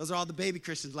spiritually. Those are all the baby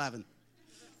Christians laughing.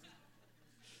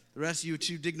 The rest of you are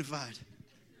too dignified.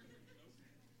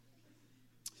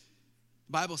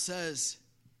 The Bible says,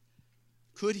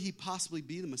 could he possibly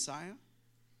be the Messiah?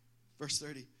 Verse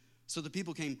 30. So the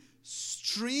people came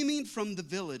streaming from the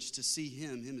village to see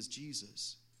him as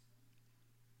Jesus.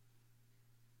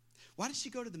 Why did she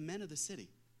go to the men of the city?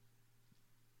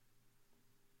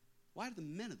 Why the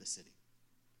men of the city?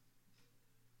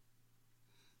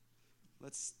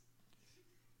 Let's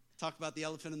talk about the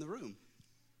elephant in the room.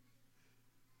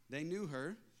 They knew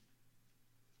her,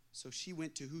 so she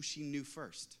went to who she knew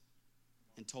first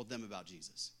and told them about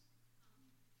Jesus.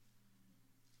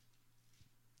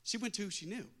 She went to who she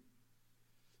knew.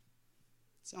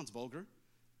 Sounds vulgar.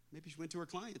 Maybe she went to her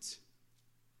clients.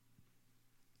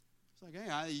 It's like,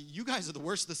 hey, you guys are the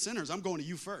worst of the sinners. I'm going to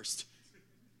you first.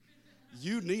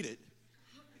 You need it.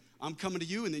 I'm coming to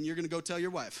you, and then you're going to go tell your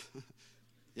wife.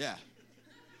 Yeah.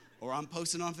 Or I'm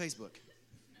posting on Facebook.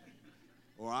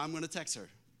 Or I'm going to text her.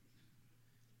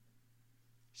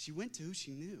 She went to who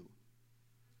she knew.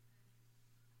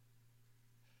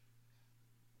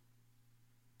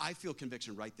 I feel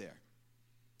conviction right there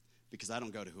because I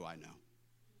don't go to who I know.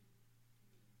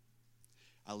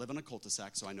 I live in a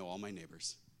cul-de-sac, so I know all my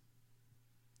neighbors.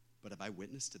 But have I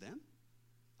witnessed to them?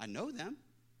 I know them.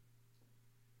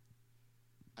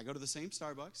 I go to the same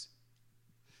Starbucks.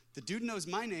 The dude knows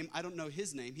my name. I don't know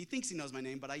his name. He thinks he knows my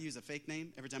name, but I use a fake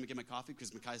name every time I get my coffee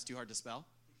because Micaiah's too hard to spell.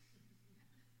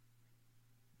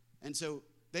 And so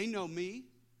they know me.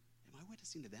 Am I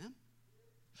witnessing to them?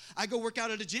 I go work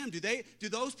out at a gym. Do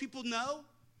those people know?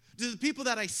 Do the people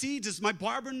that I see, does my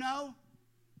barber know?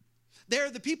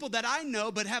 They're the people that I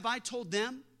know, but have I told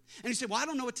them? And you say, well, I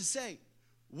don't know what to say.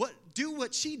 Do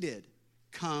what she did.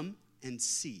 Come and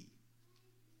see.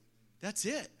 That's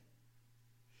it.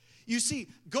 You see,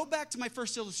 go back to my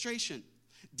first illustration.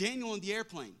 Daniel in the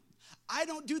airplane. I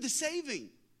don't do the saving.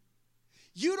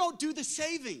 You don't do the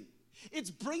saving.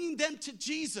 It's bringing them to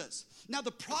Jesus. Now,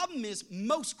 the problem is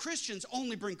most Christians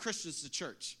only bring Christians to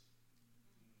church.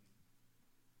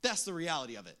 That's the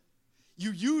reality of it.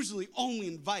 You usually only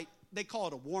invite, they call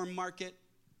it a warm market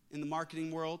in the marketing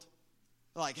world.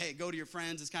 They're like, hey, go to your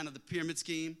friends. It's kind of the pyramid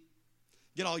scheme.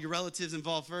 Get all your relatives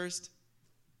involved first.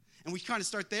 And we kind of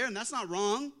start there, and that's not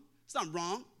wrong. It's not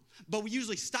wrong. But we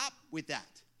usually stop with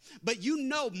that. But you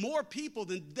know more people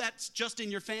than that's just in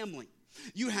your family.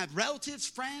 You have relatives,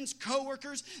 friends,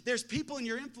 coworkers. There's people in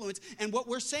your influence. And what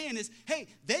we're saying is, hey,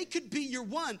 they could be your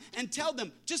one, and tell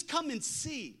them, just come and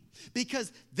see.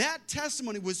 Because that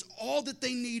testimony was all that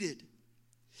they needed.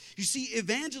 You see,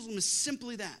 evangelism is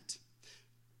simply that.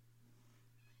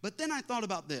 But then I thought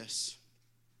about this.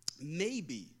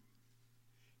 Maybe,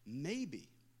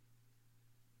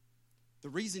 the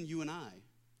reason you and I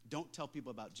don't tell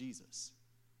people about Jesus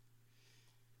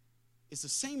is the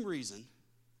same reason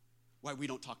why we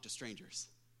don't talk to strangers.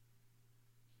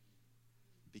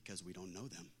 Because we don't know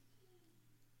them.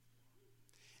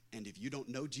 And if you don't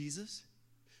know Jesus,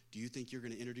 do you think you're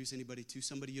going to introduce anybody to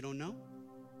somebody you don't know?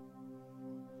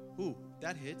 Ooh,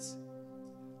 that hits.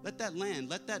 Let that land.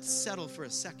 Let that settle for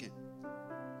a second.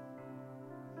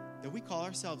 That we call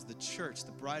ourselves the church,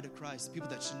 the bride of Christ, the people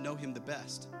that should know him the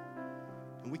best.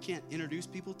 And we can't introduce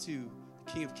people to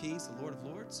the King of Kings, the Lord of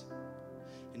Lords.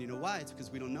 And you know why? It's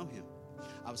because we don't know him.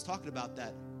 I was talking about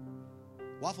that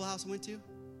Waffle House I went to.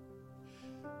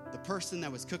 The person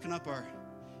that was cooking up our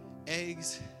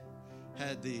eggs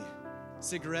had the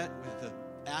cigarette with the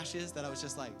ashes that I was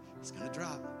just like, it's going to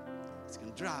drop. It's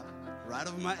going to drop right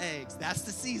over my eggs. That's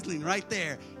the seasoning right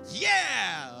there.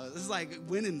 Yeah! It's like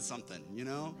winning something, you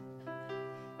know?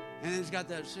 And it's got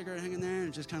that cigarette hanging there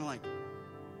and just kind of like,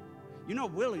 you know,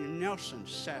 Willie Nelson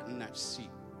sat in that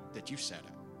seat that you sat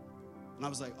at. And I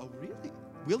was like, oh, really?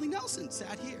 Willie Nelson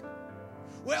sat here.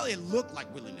 Well, it looked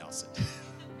like Willie Nelson.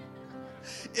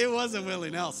 It wasn't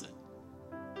Willie Nelson.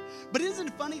 But isn't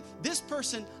it funny? This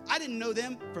person, I didn't know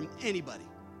them from anybody.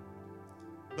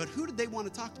 But who did they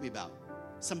want to talk to me about?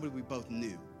 Somebody we both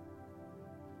knew.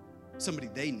 Somebody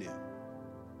they knew.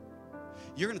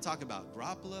 You're going to talk about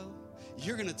Garoppolo.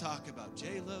 You're going to talk about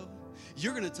J-Lo.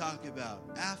 You're going to talk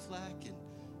about Affleck and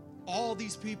all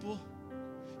these people.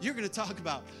 You're going to talk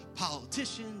about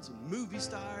politicians and movie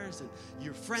stars and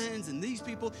your friends and these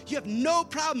people. You have no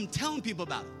problem telling people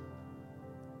about it.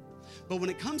 But when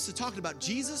it comes to talking about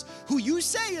Jesus, who you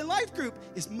say in life group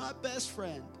is my best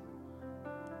friend,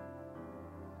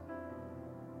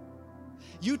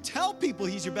 you tell people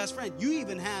he's your best friend. You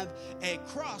even have a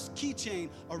cross keychain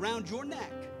around your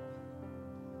neck.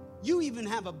 You even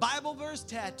have a Bible verse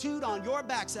tattooed on your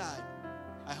backside.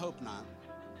 I hope not.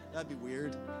 That'd be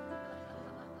weird.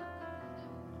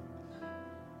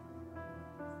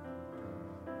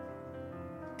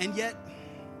 And yet,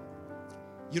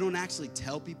 you don't actually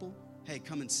tell people, hey,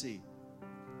 come and see.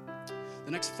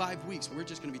 The next 5 weeks, we're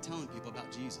just going to be telling people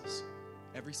about Jesus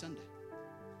every Sunday.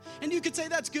 And you could say,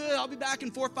 that's good. I'll be back in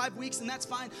 4 or 5 weeks, and that's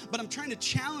fine. But I'm trying to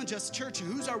challenge us, church.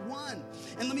 Who's our one?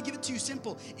 And let me give it to you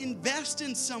simple. Invest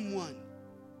in someone.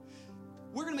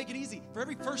 We're going to make it easy. For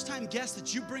every first-time guest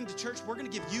that you bring to church, we're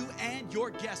going to give you and your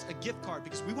guest a gift card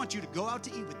because we want you to go out to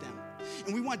eat with them.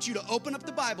 And we want you to open up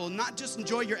the Bible and not just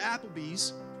enjoy your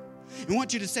Applebee's. We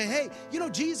want you to say, hey, you know,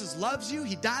 Jesus loves you.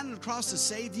 He died on the cross to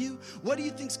save you. What do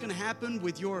you think is going to happen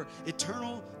with your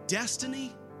eternal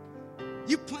destiny?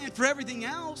 You plan for everything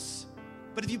else,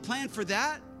 but if you plan for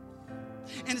that,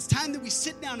 and it's time that we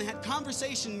sit down and have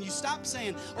conversation, and you stop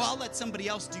saying, oh, I'll let somebody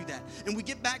else do that. And we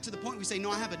get back to the point we say,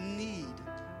 no, I have a need.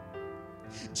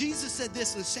 Jesus said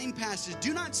this in the same passage,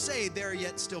 do not say there are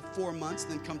yet still 4 months,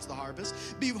 then comes the harvest.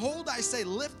 Behold, I say,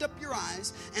 lift up your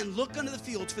eyes and look unto the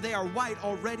fields, for they are white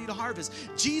already to harvest.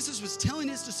 Jesus was telling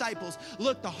his disciples,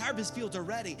 look, the harvest fields are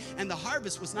ready. And the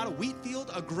harvest was not a wheat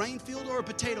field, a grain field, or a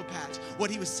potato patch. What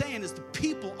he was saying is the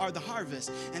people are the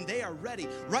harvest, and they are ready.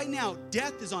 Right now,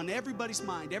 death is on everybody's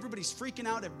mind. Everybody's freaking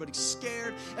out. Everybody's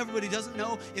scared. Everybody doesn't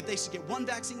know if they should get 1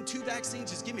 vaccine, 2 vaccines.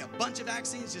 Just give me a bunch of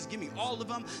vaccines. Just give me all of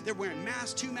them. They're wearing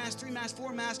masks. 2 masks, 3 masks,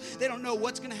 4 masks. They don't know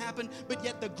what's going to happen. But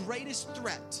yet the greatest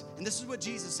threat, and this is what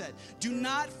Jesus said, do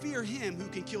not fear him who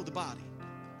can kill the body.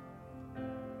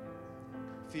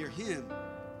 Fear him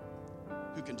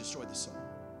who can destroy the soul.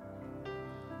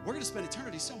 We're going to spend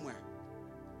eternity somewhere.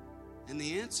 And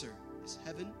the answer is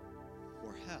heaven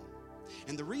or hell.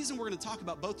 And the reason we're going to talk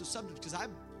about both the subjects, because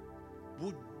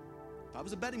if I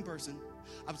was a betting person,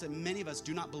 I would say many of us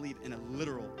do not believe in a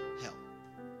literal hell.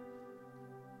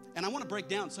 And I want to break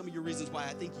down some of your reasons why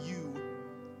I think you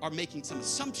are making some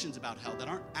assumptions about hell that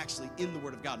aren't actually in the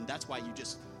Word of God. And that's why you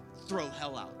just throw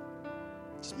hell out.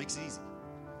 It just makes it easy.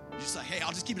 You're just like, hey,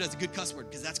 I'll just keep it as a good cuss word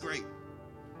because that's great.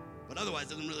 But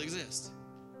otherwise, it doesn't really exist.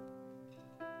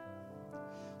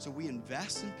 So we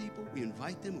invest in people, we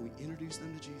invite them, and we introduce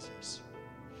them to Jesus.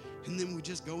 And then we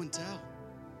just go and tell.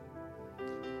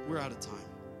 We're out of time.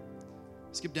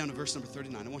 Skip down to verse number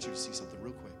 39. I want you to see something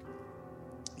real quick.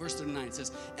 Verse 39, it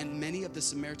says, and many of the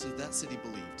Samaritans of that city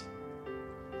believed.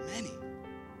 Many.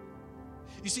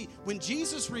 You see, when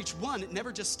Jesus reached one, it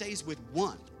never just stays with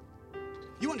one.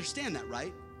 You understand that,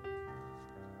 right?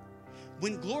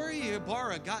 When Gloria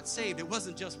Ybarra got saved, it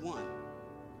wasn't just one.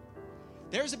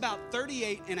 There's about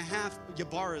 38 and a half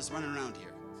Ybarras running around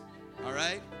here, all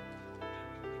right?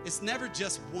 It's never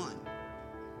just one.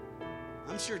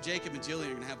 I'm sure Jacob and Jillian are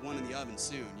going to have one in the oven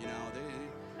soon, you know.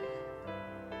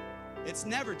 It's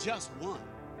never just one.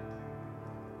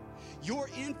 Your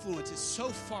influence is so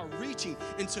far-reaching,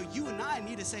 and so you and I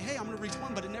need to say, hey, I'm going to reach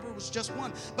one, but it never was just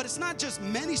one. But it's not just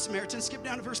many Samaritans. Skip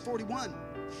down to verse 41.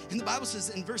 And the Bible says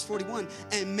in verse 41,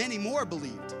 and many more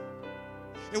believed.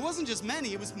 It wasn't just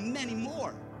many, it was many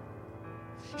more.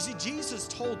 You see, Jesus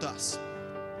told us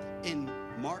in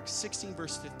Mark 16,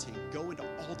 verse 15, go into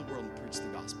all the world and preach the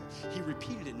gospel. He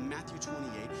repeated it in Matthew 28,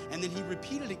 and then he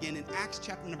repeated it again in Acts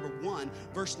chapter number 1,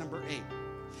 verse number 8.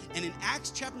 And in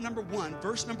Acts chapter number 1,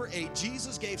 verse number 8,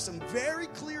 Jesus gave some very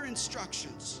clear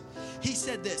instructions. He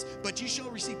said this, but you shall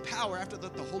receive power after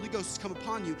that the Holy Ghost has come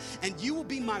upon you, and you will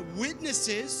be my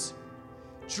witnesses,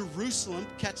 Jerusalem,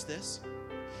 catch this,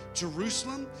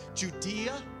 Jerusalem,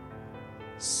 Judea,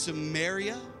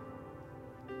 Samaria,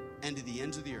 and to the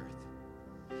ends of the earth.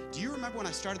 Do you remember when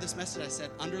I started this message, I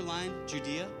said, underline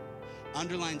Judea,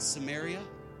 underline Samaria?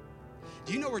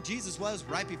 Do you know where Jesus was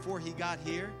right before he got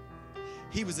here?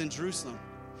 He was in Jerusalem.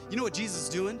 You know what Jesus is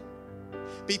doing?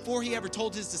 Before he ever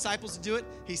told his disciples to do it,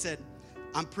 he said,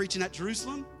 I'm preaching at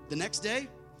Jerusalem. The next day,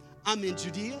 I'm in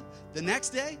Judea. The next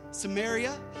day,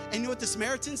 Samaria. And you know what the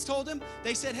Samaritans told him?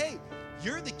 They said, hey,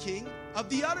 you're the king of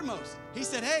the uttermost. He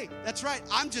said, hey, that's right,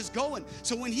 I'm just going.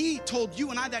 So when he told you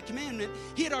and I that commandment,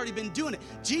 he had already been doing it.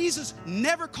 Jesus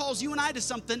never calls you and I to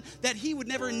something that he would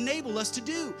never enable us to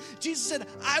do. Jesus said,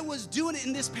 I was doing it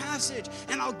in this passage,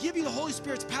 and I'll give you the Holy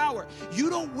Spirit's power. You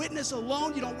don't witness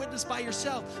alone, you don't witness by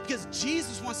yourself, because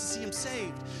Jesus wants to see him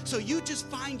saved. So you just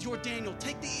find your Daniel,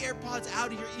 take the AirPods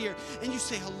out of your ear, and you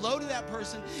say hello to that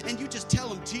person, and you just tell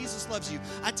them Jesus loves you.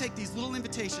 I take these little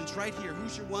invitations right here,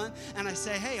 who's your one? And I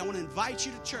say, hey, I want to invite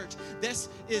you to church. This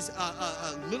is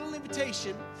a little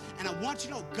invitation, and I want you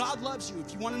to know God loves you.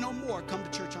 If you want to know more, come to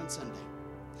church on Sunday.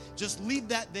 Just leave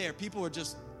that there. People are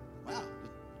just, wow,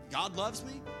 God loves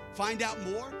me? Find out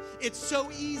more. It's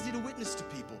so easy to witness to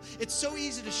people. It's so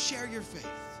easy to share your faith.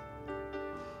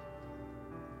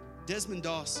 Desmond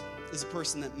Doss is a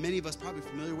person that many of us are probably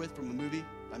familiar with from a movie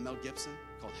by Mel Gibson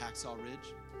called Hacksaw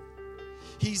Ridge.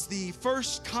 He's the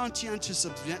first conscientious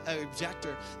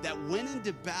objector that went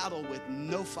into battle with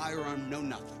no firearm, no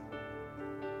nothing.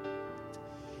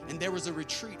 And there was a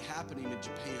retreat happening in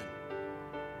Japan.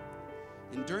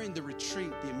 And during the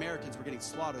retreat, the Americans were getting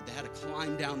slaughtered. They had to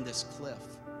climb down this cliff.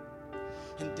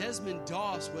 And Desmond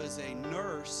Doss was a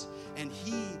nurse, and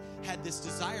he had this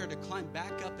desire to climb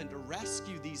back up and to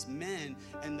rescue these men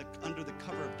under the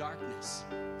cover of darkness.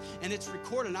 And it's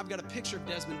recorded, and I've got a picture of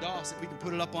Desmond Doss. If we can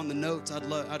put it up on the notes,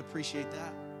 I'd appreciate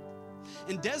that.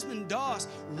 And Desmond Doss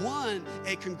won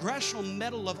a Congressional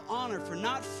Medal of Honor for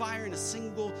not firing a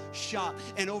single shot.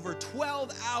 And over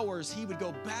 12 hours, he would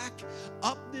go back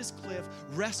up this cliff,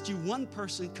 rescue one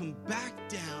person, come back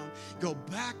down, go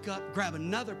back up, grab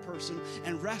another person,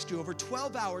 and rescue. Over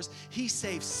 12 hours, he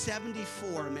saved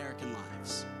 74 American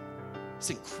lives. It's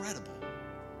incredible.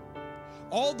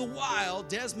 All the while,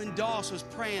 Desmond Doss was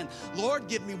praying, Lord,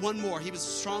 give me one more. He was a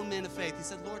strong man of faith. He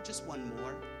said, Lord, just one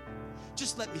more.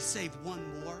 Just let me save one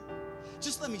more.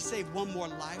 Just let me save one more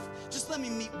life. Just let me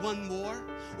meet one more.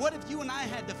 What if you and I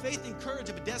had the faith and courage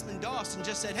of a Desmond Doss and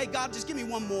just said, hey, God, just give me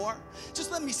one more.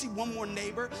 Just let me see one more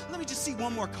neighbor. Let me just see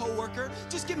one more coworker.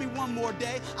 Just give me one more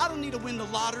day. I don't need to win the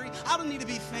lottery. I don't need to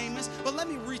be famous, but let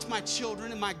me reach my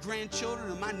children and my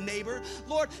grandchildren and my neighbor.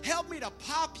 Lord, help me to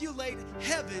populate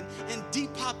heaven and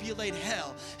depopulate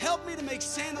hell. Help me to make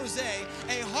San Jose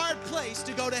a hard place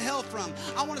to go to hell from.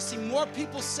 I want to see more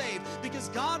people saved because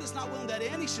God is not willing that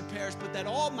any should perish, but that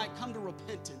all might come to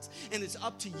repentance. And it's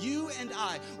up to you and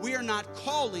I. We are not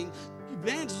calling.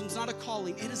 Evangelism is not a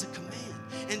calling. It is a command.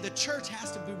 And the church has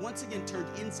to be once again turned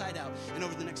inside out. And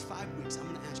over the next 5 weeks, I'm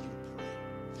going to ask you to pray.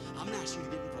 I'm going to ask you to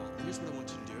get involved. And here's what I want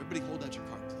you to do. Everybody hold out your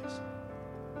card, please.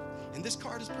 And this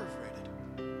card is perforated.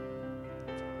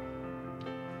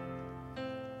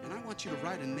 And I want you to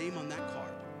write a name on that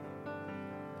card.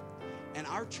 And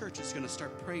our church is going to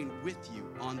start praying with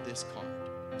you on this card.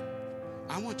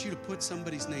 I want you to put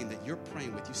somebody's name that you're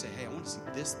praying with. You say, hey, I want to see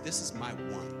this. This is my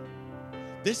one.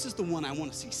 This is the one I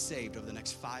want to see saved over the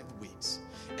next 5 weeks.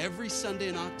 Every Sunday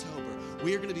in October,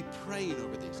 we are going to be praying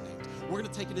over these names. We're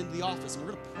going to take it into the office, and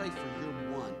we're going to pray for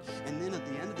your one. And then at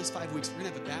the end of this 5 weeks, we're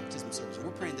going to have a baptism service.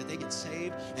 We're praying that they get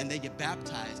saved and they get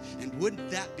baptized. And wouldn't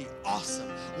that be awesome?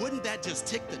 Wouldn't that just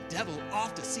tick the devil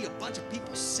off to see a bunch of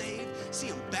people saved, see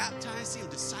them baptized, see them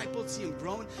discipled, see them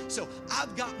growing? So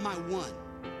I've got my one.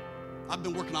 I've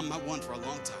been working on my one for a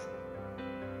long time.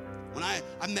 When I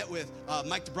met with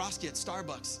Mike Dabrowski at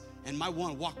Starbucks, and my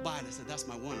one walked by, and I said, that's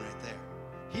my one right there.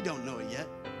 He don't know it yet.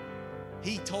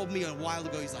 He told me a while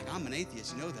ago, he's like, I'm an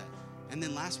atheist, you know that. And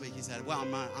then last week he said, well,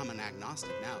 I'm an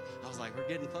agnostic now. I was like, we're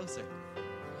getting closer.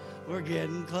 We're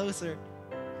getting closer.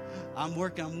 I'm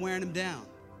wearing him down.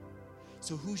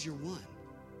 So who's your one?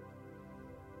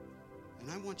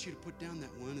 And I want you to put down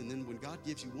that one, and then when God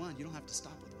gives you one, you don't have to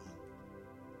stop with one.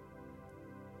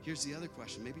 Here's the other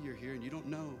question. Maybe you're here and you don't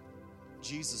know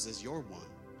Jesus as your one.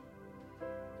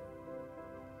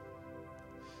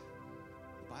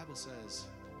 The Bible says,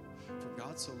 for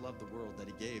God so loved the world that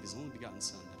he gave his only begotten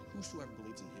son, that whosoever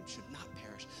believes in him should not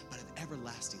perish, but have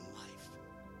everlasting life.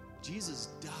 Jesus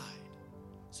died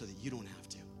so that you don't have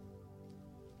to.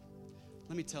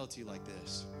 Let me tell it to you like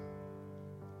this.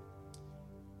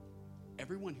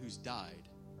 Everyone who's died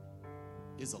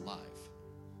is alive.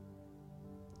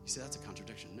 You say, that's a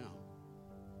contradiction. No.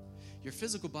 Your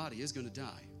physical body is going to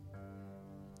die.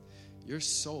 Your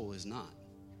soul is not.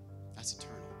 That's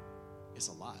eternal. It's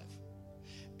alive.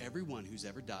 Everyone who's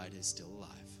ever died is still alive.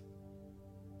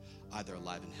 Either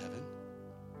alive in heaven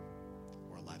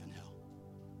or alive in hell.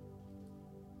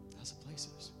 That's the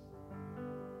places.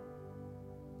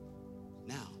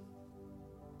 Now,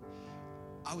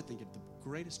 I would think of the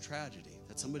greatest tragedy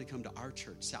that somebody come to our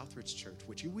church, Southridge Church,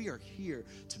 which we are here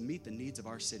to meet the needs of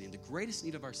our city. And the greatest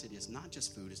need of our city is not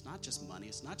just food, it's not just money,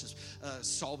 it's not just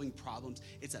solving problems.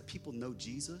 It's that people know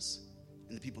Jesus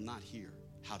and the people not here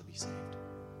how to be saved.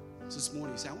 So this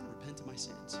morning you say, I want to repent of my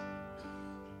sins.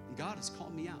 And God has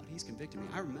called me out. He's convicted me.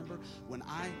 I remember when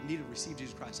I needed to receive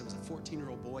Jesus Christ, I was a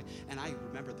 14-year-old boy, and I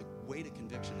remember the weight of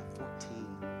conviction at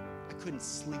 14. I couldn't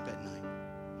sleep at night.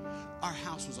 Our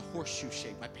house was a horseshoe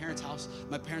shape. My parents'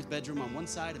 bedroom on one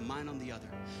side and mine on the other.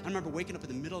 I remember waking up in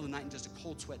the middle of the night in just a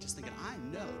cold sweat, just thinking, I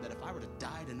know that if I were to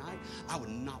die tonight, I would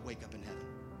not wake up in heaven.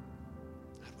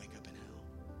 I'd wake up in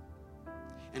hell.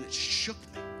 And it shook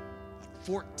me. At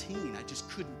 14, I just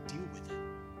couldn't deal with it.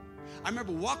 I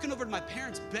remember walking over to my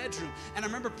parents' bedroom, and I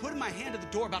remember putting my hand at the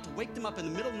door, about to wake them up in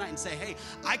the middle of the night and say, hey,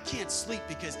 I can't sleep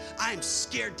because I am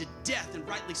scared to death, and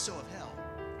rightly so, of hell.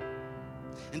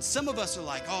 And some of us are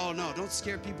like, oh, no, don't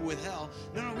scare people with hell.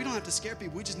 No, we don't have to scare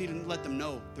people. We just need to let them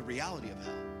know the reality of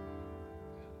hell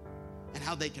and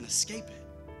how they can escape it.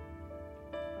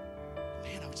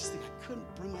 Man, I would just think I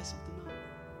couldn't bring myself to know.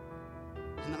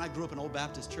 And then I grew up in Old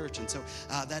Baptist Church, and so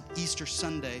that Easter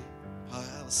Sunday,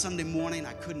 Sunday morning,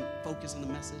 I couldn't focus on the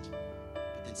message.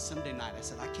 But then Sunday night, I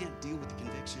said, I can't deal with the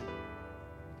conviction.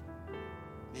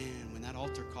 Man, when that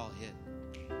altar call hit,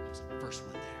 I was the first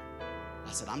one there.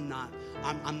 I said, I'm not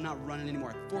running anymore.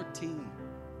 At 14,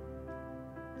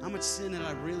 how much sin had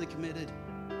I really committed?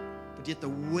 But yet the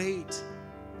weight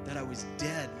that I was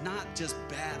dead, not just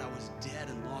bad, I was dead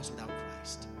and lost without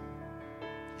Christ.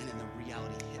 And then the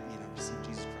reality hit me, and I received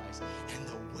Jesus Christ. And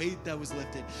the weight that was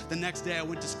lifted. The next day I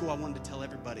went to school, I wanted to tell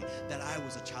everybody that I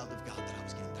was a child of God, that I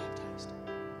was getting baptized.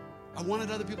 I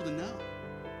wanted other people to know.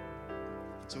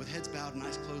 So with heads bowed and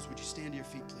eyes closed, would you stand to your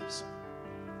feet, please?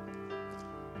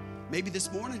 Maybe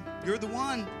this morning, you're the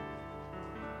one,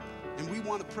 and we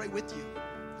want to pray with you.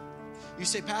 You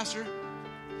say, Pastor,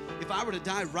 if I were to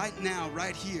die right now,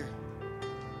 right here,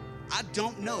 I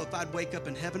don't know if I'd wake up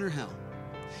in heaven or hell.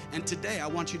 And today, I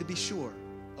want you to be sure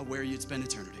of where you'd spend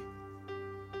eternity.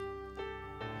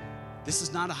 This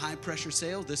is not a high-pressure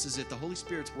sale. This is it. The Holy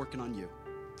Spirit's working on you.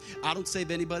 I don't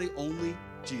save anybody. Only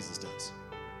Jesus does.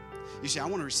 You say, I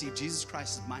want to receive Jesus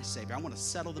Christ as my Savior. I want to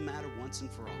settle the matter once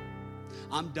and for all.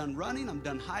 I'm done running. I'm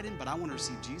done hiding. But I want to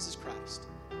receive Jesus Christ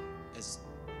as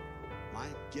my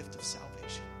gift of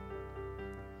salvation.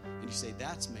 And you say,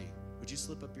 that's me. Would you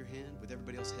slip up your hand with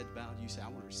everybody else head bowed? You say, I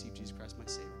want to receive Jesus Christ, my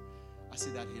Savior. I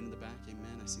see that hand in the back.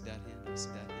 Amen. I see that hand. I see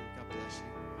that hand. God bless you.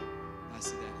 I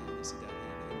see that hand. I see that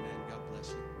hand. Amen. God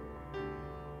bless you.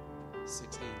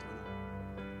 6 hands went up.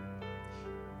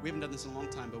 We haven't done this in a long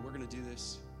time, but we're going to do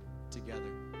this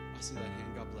together. I see that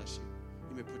hand. God bless you.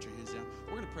 You may put your hands down.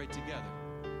 We're going to pray together.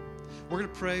 We're going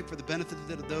to pray for the benefit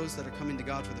of those that are coming to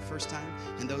God for the first time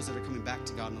and those that are coming back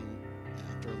to God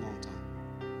after a long time.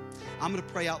 I'm going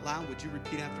to pray out loud. Would you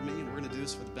repeat after me? And we're going to do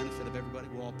this for the benefit of everybody.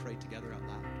 We'll all pray together out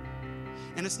loud.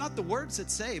 And it's not the words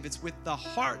that save. It's with the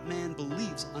heart man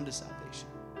believes unto salvation.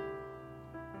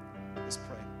 Let's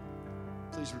pray.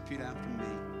 Please repeat after me.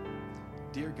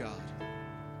 Dear God,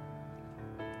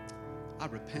 I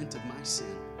repent of my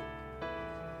sin.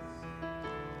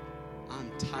 I'm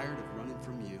tired of running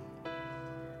from you.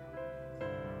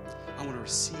 I want to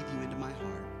receive you into my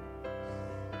heart.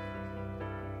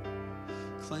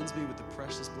 Cleanse me with the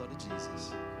precious blood of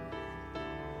Jesus.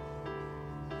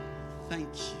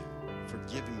 Thank you for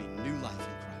giving me new life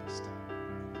in Christ.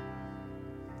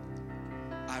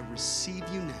 I receive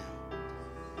you now.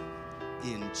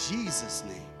 In Jesus'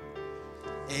 name.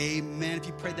 Amen. If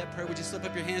you prayed that prayer, would you slip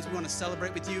up your hands? We want to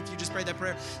celebrate with you. If you just prayed that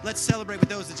prayer, let's celebrate with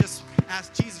those that just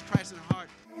asked Jesus Christ in their heart.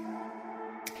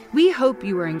 We hope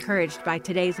you were encouraged by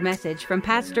today's message from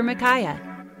Pastor Micaiah.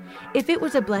 If it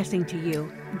was a blessing to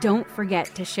you, don't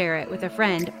forget to share it with a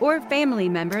friend or family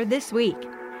member this week.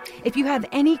 If you have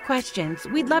any questions,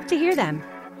 we'd love to hear them.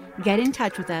 Get in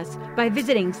touch with us by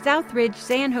visiting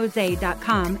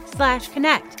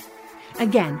southridgesanjose.com/connect.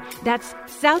 Again, that's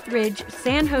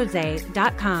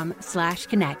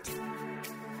southridgesanjose.com/connect.